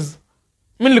dreams.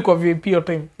 Mimi nilikuwa VIP your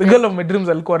time. The girl of my dreams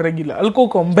alikuwa regular. Alikuwa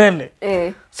uko mbele.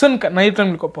 So na hiyo time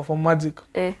nilikuwa perform magic.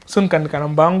 So nikaandika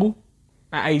namba yangu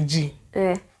na IG.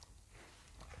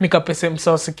 Nikapesa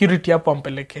msawa security hapo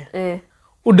ampeleke.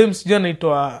 Udem sijui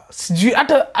anaitwa sijui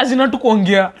hata azina tu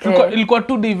kuongea. Ilikuwa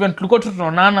 2-day event. Tulikuwa tu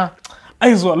tunaonana.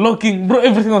 Eyes were locking. Bro,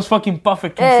 everything was fucking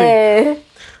perfect.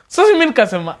 So mimi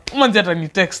nikasema, manje hata ni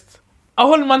text. A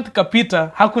whole month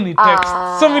kapita, hakuni text.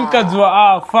 So mimi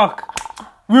nikajua, fuck.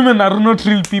 Women are not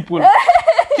real people.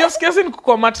 Kiasi niko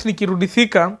kwa mat nikirudi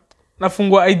thika,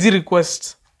 nafungua IG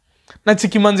request. Na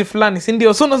chikimanzi fulani, si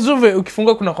ndio? So nazuve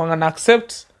ukifungua kuna kwanga na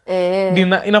accept.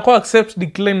 Inakuwa accept,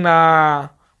 decline na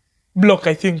block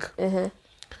I think.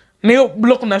 Na hiyo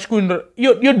block nashukuru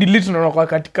hiyo delete na kwa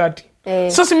katikati.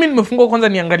 So si mimi nimefungua kwanza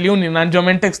niangalie na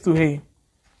ndio text to hey.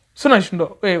 So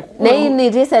nashindo ni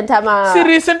recent ama si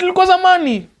recent ilikuwa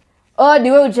zamani.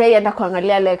 Ni wewe ujaenda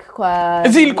kuangalia like kwa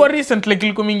ilikuwa recent like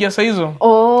ilikuwa mingia saa hizo.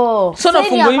 So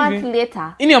nafungua hivi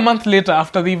in a month later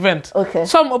after the event.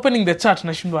 So I'm opening the chat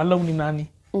nashindo allow ni nani.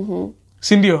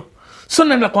 Si ndio? So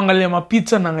naenda kuangalia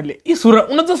mapicha naangalia hii sura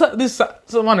unajua this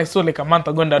someone I saw like a month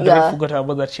ago and I forgot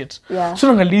about that shit. So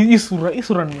naangalia hii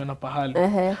sura nimeona pahali.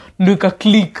 Ndio ka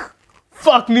click.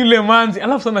 Fuck nile manzi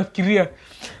alafu sana fikiria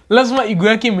lazima ego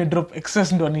yake imedrop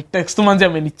excess ndo ni text manzi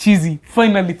amenichizi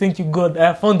finally thank you god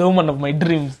I found the woman of my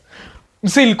dreams.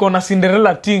 Mse ilikuwa na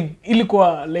Cinderella thing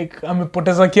ilikuwa like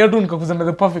amepoteza kiatu nikakuza na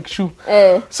the perfect shoe.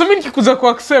 So mimi nikikuja ku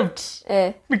accept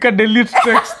nika delete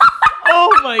text.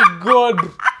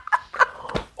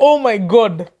 Oh my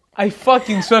god I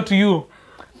fucking swear to you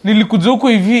nilikuja huko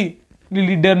hivi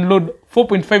nilidownload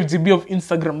 4.5 GB of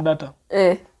Instagram data.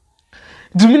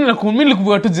 Mimi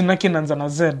nilikuwa tu jina yake inaanza na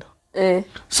Z.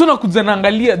 So nakuja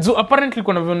naangalia apparently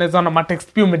kuna vioneza na ma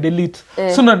text pia umedelete.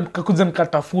 So nikakuja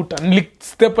nikatafuta.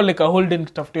 Nilistep like a hold and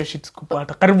kitafutia shit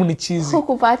kupata. Karibu ni cheesy.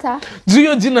 Hukupata?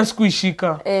 Hiyo jina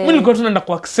sikuishika. Mimi nilikuwa tu naenda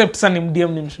ku accept sana ni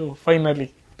DM ni mshow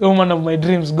finally. The woman of my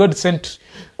dreams God sent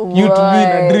you to me in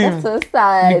a dream. That's so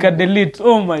sad. Nika delete.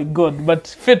 Oh my god, but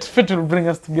fate will bring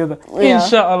us together.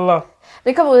 Inshallah.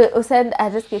 Like usend a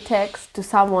risky text to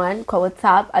someone kwa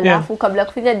WhatsApp alafu kabla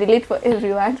kufinya delete for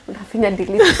everyone unafinya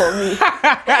delete for me.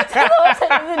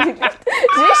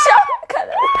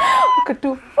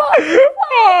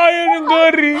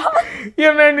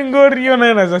 Hiyo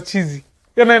naina za chizi.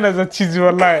 Hiyo naina za chizi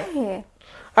wallahi.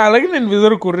 Lakini ni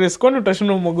vizuri kurisk kwani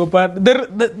utashinda umogopa.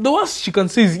 The worst she can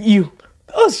say is you.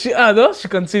 The worst she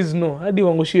can say is no. Hadi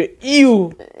wangushie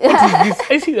you. What is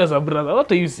this? I see you as a brother.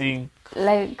 What are you saying?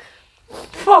 Like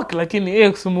fuck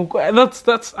lakini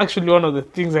that's actually one of the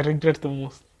things I regret the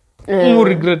most. You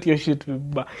regret your shit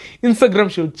but Instagram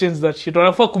should change that shit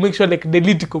or fuck make sure like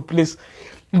delete ko place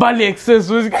bali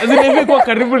access azina kwa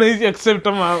karibu na hizi accept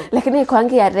ama lakini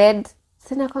kwangi ya red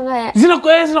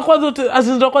zinakuwa zote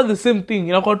azinakuwa the same thing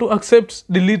inakuwa tu accept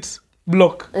delete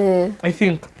block. I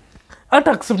think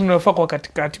hata accept unafaa kwa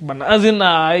katikati bana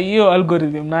azina hiyo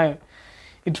algorithm nayo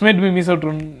it made me miss out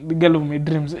on the girl of my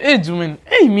dreams. Jumen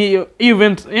me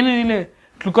event ile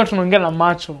tulikuwa tunaongea na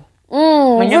macho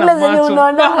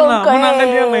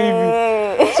unaangalia na hivi.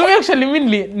 So actually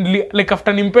mimi like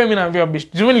after nimpe mimi naambia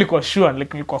bish Jumen nilikuwa sure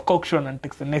like nilikuwa cocksure and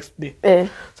text the next day.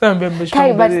 So naambia bish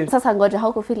but sasa ngoja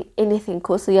how could feel anything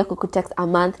cause yako ku text a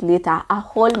month later a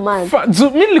whole month.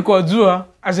 Mimi nilikuwa jua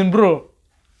as in bro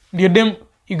ndio dem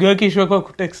ego yake ishwa kwa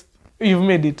ku text you've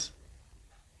made it.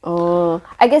 Oh,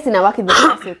 I guess in a work in the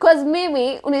past. Because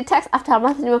maybe when you text after a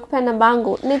month, nimekupa namba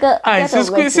yangu, nigga.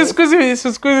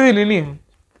 Sikuizi nini?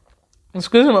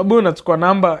 Sikuizi mabu unachukua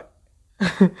namba.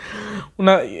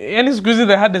 Yani sikuizi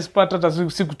the hardest part hata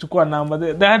si kuchukua namba.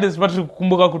 The hardest part ni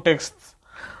kukumbuka kutext.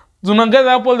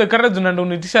 Zunangeza hapo the courage unaenda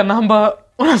unitisha namba,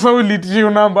 unasahau ulitisha hiyo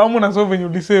namba, ama unasahau venye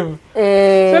ulisave.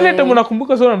 Sasa leta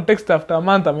mnakumbuka sio unamtext after a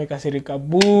month amekasirika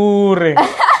bure.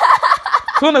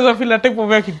 So unaweza feel a type of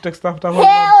work text after a month.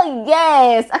 Hell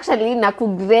yes. Actually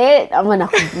nakugrade ama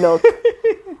nakublock.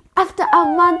 After a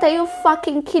month, are you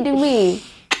fucking kidding me?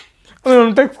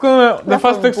 Text the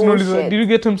first text no listen. Did you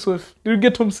get him safe? Did you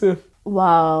get him safe?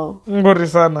 Wow. Ngori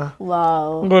sana.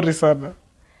 Wow. Ngori sana.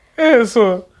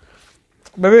 So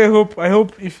but I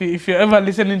hope if you're ever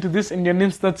listening to this and your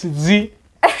name starts with Z,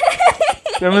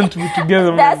 you're meant to be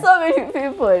together, man. There's so many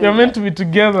people. You're meant to be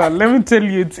together. Let me tell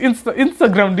you, it's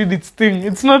Instagram did its thing.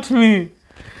 It's not me.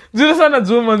 Zile sana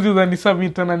zoma ndio ni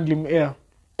submit na nilim air.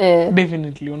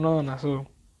 Definitely, unaona. So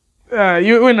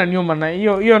you when a new man,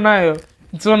 you nayo,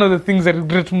 it's one of the things I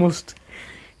regret most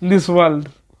in this world.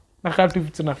 Nakati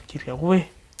vitu nafikiria we.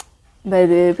 By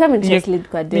the pia mimi lead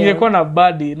kwa dem. Ningekuwa na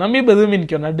body. Na mimi bado mimi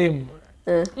nikiona dem.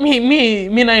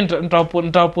 Mi na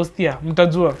nitapostia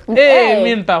mtajua.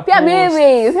 Mimi nitapost. Pia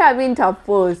mimi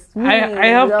nitapost.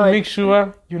 I have to make sure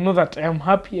you know that I am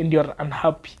happy and you're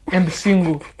unhappy and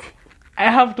single.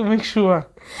 I have to make sure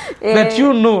that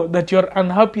you know that you're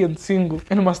unhappy and single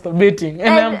and masturbating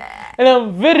and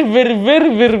I'm very very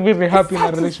very very very happy in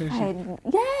a relationship.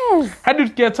 Yes. Hadi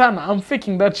tukiachana I'm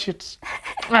faking that shit.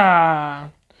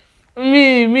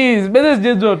 Me better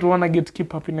just do to wanna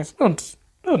keep happiness. Don't.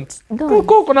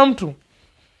 Kuna mtu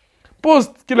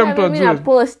post kila mtu ajue. Mimi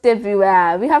post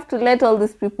everywhere. We have to let all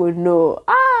these people know.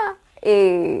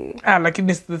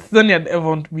 Lakini sidhani I'd ever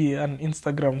want to be an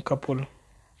Instagram couple.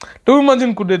 Do you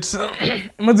imagine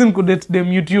kudate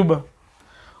them YouTuber.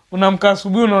 Unamka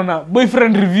asubuhi unaona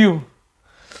boyfriend review.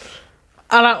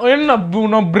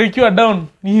 Una break you down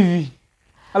hivi.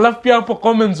 Alafu pia hapo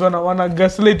comments wana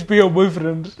gaslight pia your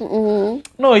boyfriend.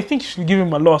 No, I think you should give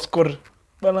him a lower score.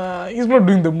 But he's not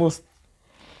doing the most.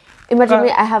 Imagine me,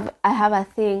 I have a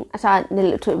thing.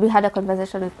 We had a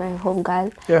conversation with my home girl.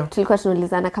 Yeah. Tulikuwa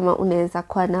tunaulizana kama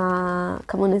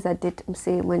unaweza date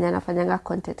msee mwenye anafanyanga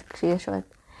content creation.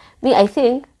 Me, I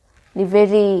think ni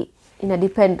very ina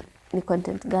depend ni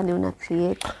content gani una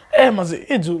create. Maze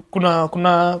eju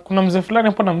kuna mzee fulani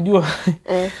hapo namjua.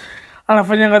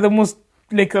 Anafanyanga the most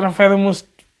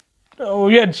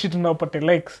weird shit unapata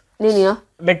likes. Nini yo?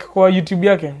 Like kwa YouTube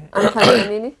yake. Anafanya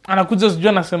nini? Anakuja sijui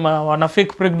anasema wana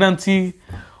fake pregnancy,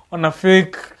 wana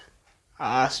fake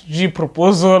sijui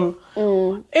proposal.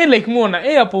 Like muona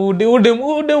hapo udem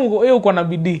uko na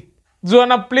bidii. Zo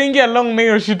ana playing along na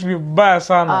hiyo shit vibaya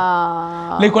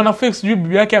sana. Like wana fake sijui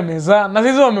bibi yake amezaa na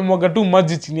sasa wamemwaga tu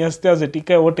maji chini ya stairs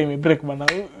etikae wote ime break bana.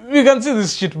 We can see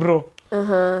this shit bro.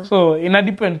 So ina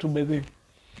depend to by the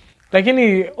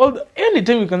lakini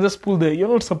anytime you can just pull the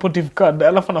you're not supportive card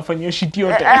alafu anafanya shit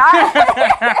yote.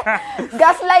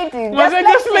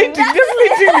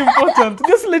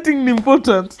 Gaslighting ni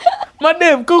important.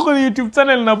 Madam koko ni YouTube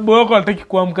channel na boy wako hataki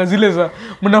kuamka zile za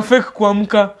mna fake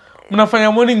kuamka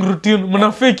mnafanya morning routine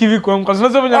mna fake hivi kuamka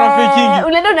unaweza fanya na fake kingi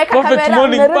unaenda unaweka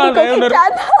kamera.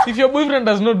 If your boyfriend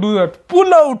does not do that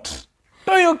pull out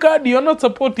throw your card. You're not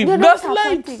supportive.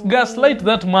 Gaslight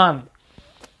that man.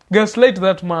 Gaslight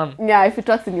that man. Yeah, if it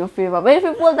works in your favor. But if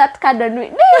you pull that card on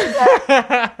me.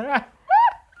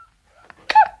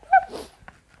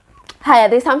 Hi,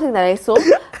 there's something that I saw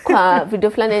kwa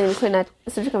video fulani nilikuwa na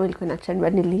sijui kama ilikuwa na trend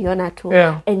but niliona tu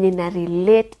and ina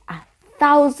relate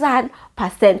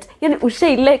 1000%. Yani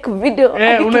ushai like video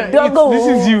kidogo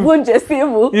vunje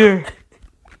simu. Yeah.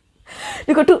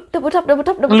 Niko tu double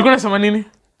tap. Ulikuwa unasema nini?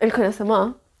 Nilikuwa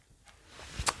nasema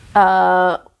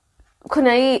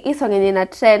kuna hii song yenye na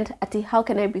trend ati how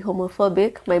can I be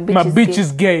homophobic? My bitch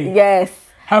is gay. Yes.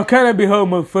 How can I be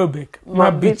homophobic?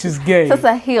 My bitch is gay.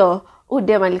 Sasa hiyo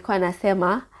udem alikuwa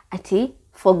anasema ati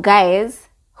for guys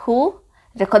who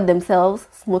record themselves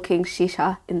smoking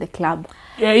shisha in the club.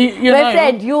 Yeah, you My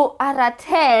friend, you are a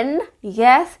 10,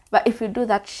 yes, but if you do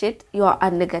that shit, you are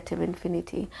a negative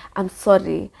infinity. I'm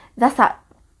sorry. That's a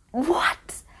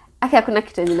what? Aka kuna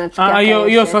kitu ninachukia.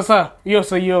 Hiyo sasa,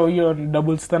 hiyo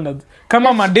double standards.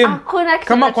 Kama madem,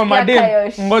 kama kwa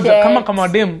madem, ngoja kama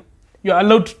madem, you are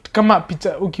allowed kama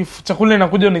picha ukichakula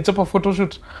inakuja unaichapa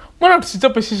photoshoot. Mbona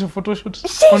tusichape shisha photoshoot?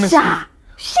 Shisha.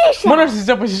 Mbona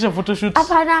tusichape shisha photoshoot?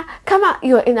 Hapana, kama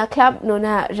you're in a club na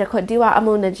una recordiwa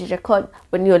ama unajirecord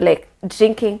when you're like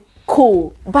drinking,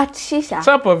 cool, but shisha.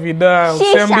 Chapa vida,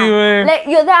 usiambiwe.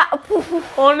 Like you're that.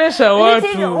 Onesha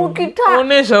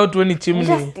watu ni chimney.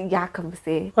 Just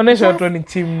yakamse. Onesha watu ni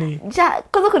chimney.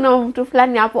 Kwanza kuna mtu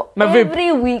fulani hapo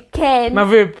every weekend. Na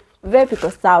vape. Vape iko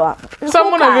sawa.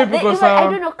 Someone na vape iko sawa. I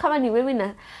don't know kama ni wewe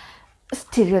na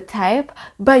stereotype,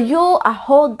 but you a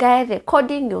whole guy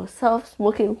recording yourself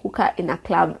smoking hookah in a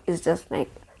club is just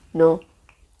like no.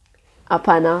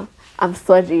 Apana. I'm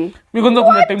sorry. Because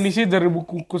kuna time nishijaribu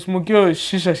kusmokia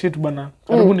shisha shit bana.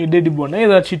 Karibu ni dead bwana. Hey,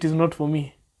 that shit is not for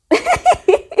me.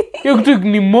 Hiyo kitu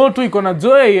ni moto iko na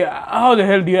joy. How the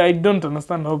hell do you? I don't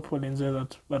understand how people enjoy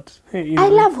that. But hey, I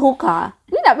love hookah.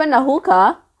 Mimi napenda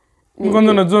hookah. Because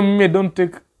unajua mimi I don't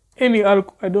take any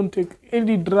alcohol, I don't take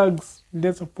any drugs.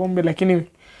 That's a pombe lakini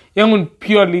yangu ni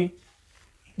purely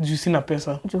juu sina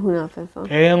pesa. Huna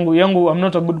pesa. Yangu I'm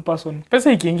not a good person.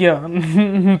 Pesa ikiingia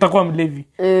nitakuwa mlevi.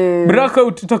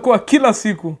 Blackout itakuwa kila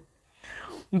siku.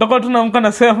 Nitakuwa tunaamka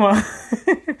nasema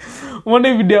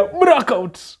one video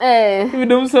blackout.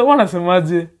 Video mse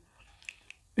wanasemaje?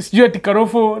 Sijui ati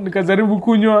karofo nikajaribu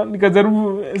kunywa,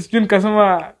 sijui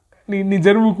nikasema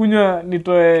nijaribu kunywa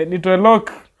nitoe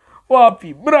lock.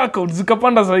 Wapi? Blackout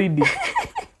zikapanda zaidi.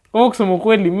 Kwa kusema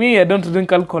kweli me I don't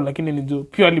drink alcohol lakini ni juu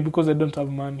purely because I don't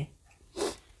have money.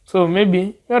 So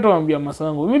maybe watu waambia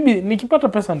masango. Maybe nikipata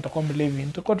pesa nitakuwa mlevi.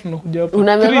 Nitakuwa tunakuja hapo.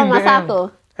 Unameva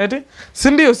masako? Eti?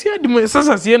 Si ndio si hadi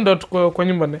sasa sienda kwa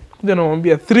nyumba ne. Kuja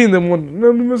namwambia 3 in the morning.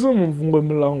 Na nimesema mfungue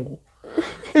mlango.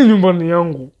 Hii nyumba ni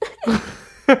yangu.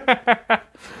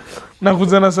 Na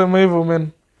kuja nasema hivyo man.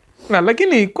 Na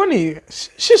lakini kwani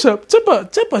shisha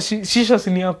chapa shisha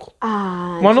sini yako.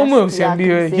 Mwanaume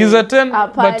usiambiwe. He's a 10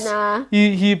 but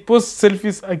he posts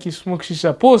selfies akismoke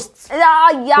shisha posts.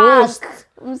 Post.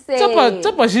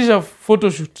 Chapa shisha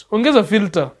photoshoot. Ongeza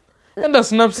filter. Enda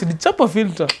Snapseed chapa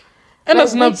filter. Enda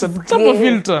Snapchat chapa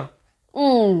filter.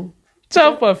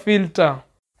 Chapa filter.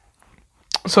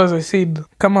 So as I said,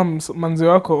 kama manzi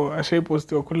wako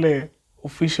ashaipostiwa kule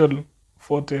official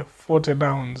FoteFote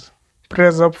downs.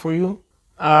 Prayers up for you.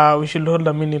 We should hold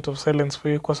a minute of silence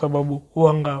for you kwa sababu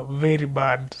huanga very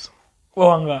bad.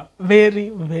 Huanga very,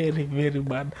 very, very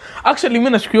bad. Actually,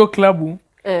 mimi nashukia klabu.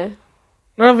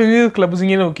 Na vile klabu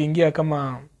zingine ukiingia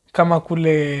kama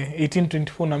kule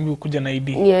 1824 naambiwa kuja na ID.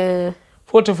 Yeah.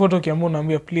 FoteFote ukiambiwa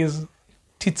naambiwa please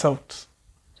tits out.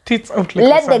 Tits out like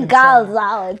Let the girls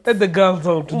out. Let the girls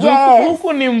out. Yes.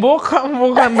 Huko ni mboka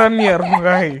ndani ya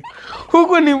rungai.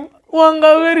 Huko ni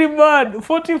wanga very bad.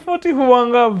 40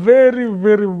 huanga very,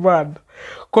 very bad.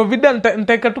 Kwa vida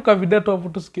nitaika tu ka video tu hapo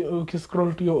tu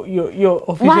ukiscroll to your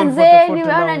official FoteFote. Manze,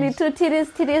 nimeona ni tu tiris.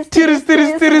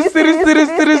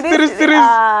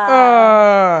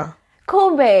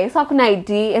 Kumbe, so kuna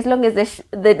ID as long as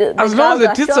the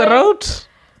tits are out,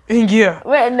 ingia.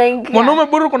 Mwanaume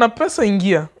bora kuna pesa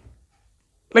ingia.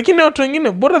 Lakini watu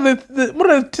wengine bora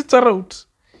the tits are out.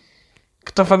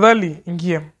 Tafadhali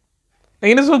ingia.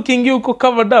 Lakini sio ukiingia uko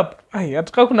covered up.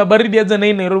 Ataka kuna baridi aje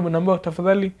na Nairobi naambia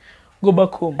tafadhali go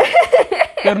back home.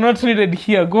 You're not needed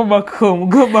here. Go back home.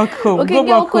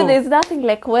 There's nothing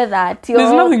like weather.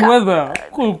 There's nothing weather.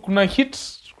 Kuna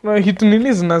hit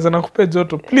nini zinakupea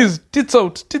joto. Please tits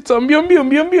out.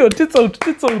 Mbio tits out.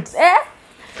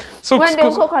 So when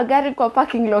uko kwa gari kwa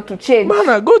parking lot to change.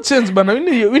 Bana go change bana.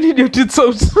 We need your tits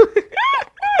out.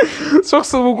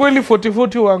 So kweli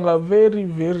 40 wanga very,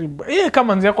 very bad.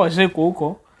 Kama nzi yako asheko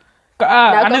huko.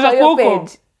 Anaweza kuwa huko.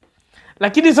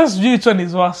 Lakini sasa sijui which one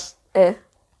is worse.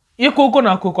 Yeko huko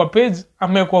na kwa page,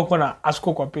 amekuwa huko na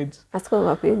asko kwa page.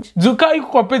 Juka yuko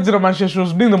kwa page na she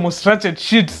was doing the most structured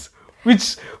shits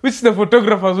which the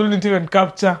photographers wouldn't even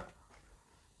capture.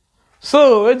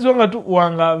 So, it's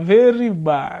wanga very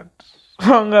bad.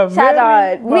 Shout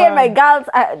out. Me and my girls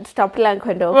stop plan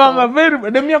kwenda huko. Wanga very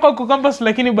bad. Demi yako kwa campus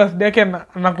lakini birthday yake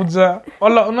anakuja.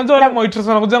 Unajua wale waitress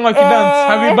wanakuja kidance.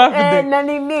 Happy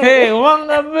birthday. Hey,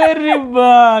 wanga very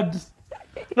bad.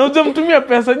 Na ujamtumia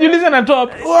pesa. Jiulize natoa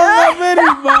wapi. Wanga very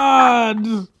bad.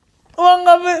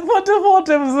 Wanga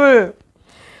FoteFote mzee.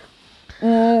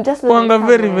 Wanga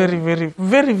very, very, very,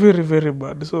 very, very, very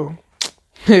bad. So,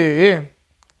 hey.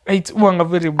 It's wanga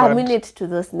very bad. A minute to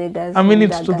those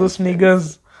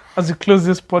niggas. As we close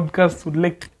this podcast, we'd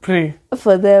like to pray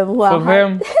for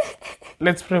them.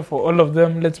 Let's pray for all of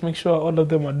them. Let's make sure all of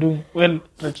them are doing well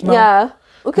right now. Yeah.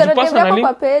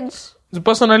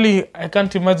 Personally, I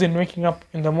can't imagine waking up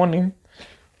in the morning,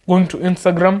 going to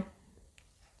Instagram,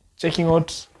 checking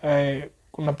out,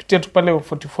 kunapitia tu pale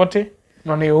FoteFote,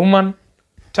 naona a woman,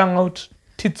 tongue out,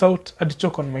 tits out, and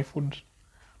choke on my food.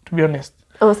 To be honest.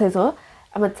 So,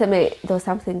 I'm going to tell me there was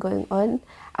something going on.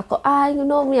 ako, you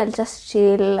know me, I'll just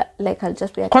chill, like I'll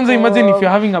just be at Kwanza home. imagine if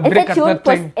you're having a break at that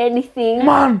time. Anything.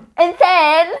 Man. And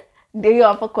then ndio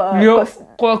hapo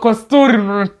kwa story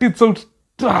unaona tits out.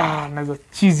 Naza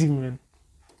cheesy man.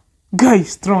 Guy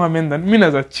stronger man than me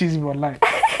naza cheesy my life.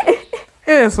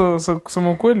 So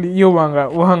kusema kweli hiyo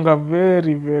wanga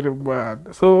very very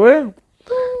bad. So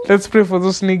let's pray for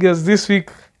those niggas this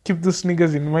week. Keep those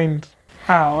niggas in mind.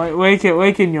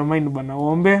 Wake in your mind bana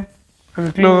uombe.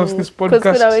 And close this podcast.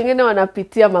 Because kuna wengine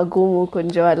wanapitia magumu huko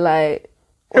nje like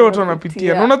watu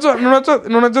wanapitia.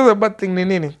 Unajua the bad thing ni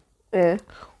nini?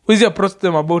 We approach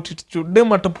them about it to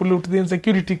them atapule out the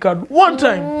insecurity card one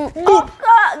time.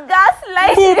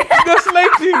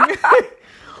 Gaslighting.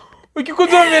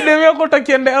 Ukikuja mdem yako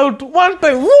takiende out one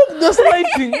time.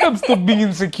 Gaslighting. Stop being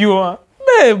insecure.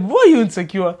 Babe, why you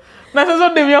insecure? Na sasa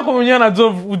dem yako mwenyewe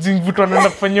anajua ujinvuto anaenda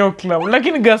kufanyia club.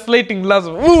 Lakini gaslighting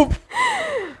lazima.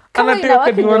 Kama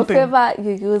inawaki your favor,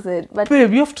 you use it. But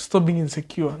babe, you have to stop being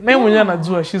insecure. Na mwenyewe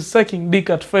anajua she's sucking dick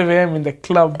at 5 a.m. in the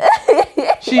club.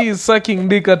 She is sucking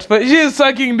dick at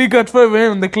 5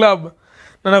 a.m. in the club.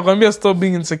 Na nakwambia stop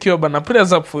being insecure bana.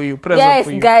 Prayers up for you. Yes,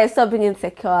 guys, stop being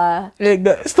insecure.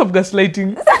 Yeah, stop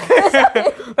gaslighting.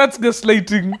 That's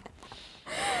gaslighting.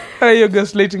 Hey, you're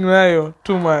gaslighting nayo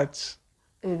too much.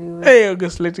 Anyway. Hey, you're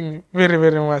gaslighting very,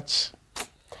 very much.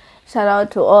 Shout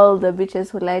out to all the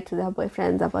bitches who lie to their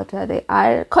boyfriends about where they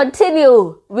are.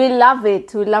 Continue. We love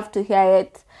it. We love to hear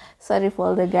it. Sorry for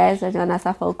all the guys when you're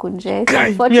suffer ukunje.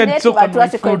 Unfortunate, but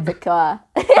what insecure.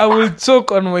 I will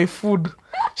choke on my food.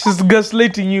 She's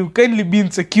gaslighting you. Kindly be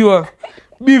insecure.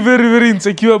 Be very, very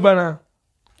insecure, bana.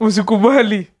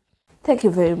 Usikubali. Thank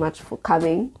you very much for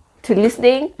coming to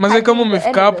listening. Maze kama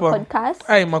umefika hapa.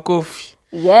 Ai makofi.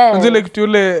 Yes. Nzile kitu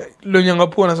yule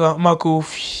lonyangapo anasema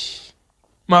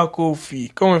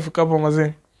makofi. Kama umefika hapa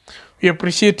maze. We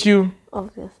appreciate you.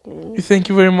 Obviously. We thank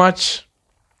you very much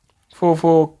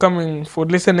for coming, for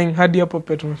listening. Hadi hapa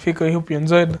pia tumefika. I hope you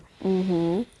enjoyed.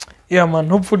 Yeah man,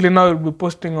 hopefully now we'll be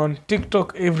posting on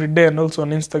TikTok every day and also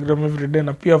on Instagram every day.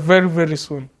 Na pia very very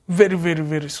soon. Very very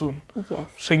very soon. Yes.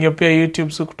 Shengia pia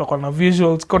YouTube so kutakuwa na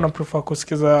visuals. Kona prefer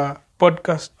kusikiza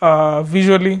podcast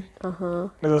visually.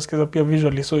 Naweza sikiza pia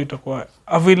visually so itakuwa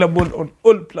available on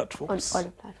all platforms.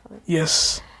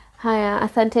 Yes. Haya,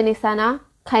 asanteni sana.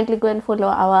 Kindly go and follow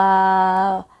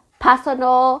our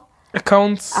personal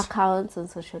accounts on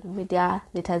social media.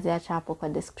 Nitaziacha hapo kwa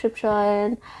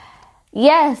description.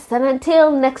 Yes, and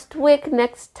until next week,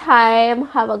 next time,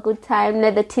 have a good time.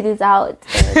 Let the titties out.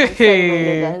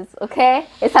 Okay?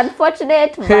 It's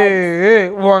unfortunate, but... Hey,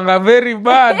 wanga very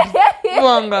bad.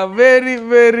 Wanga very,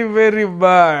 very, very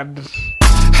bad.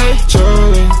 Hey,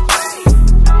 Charlie.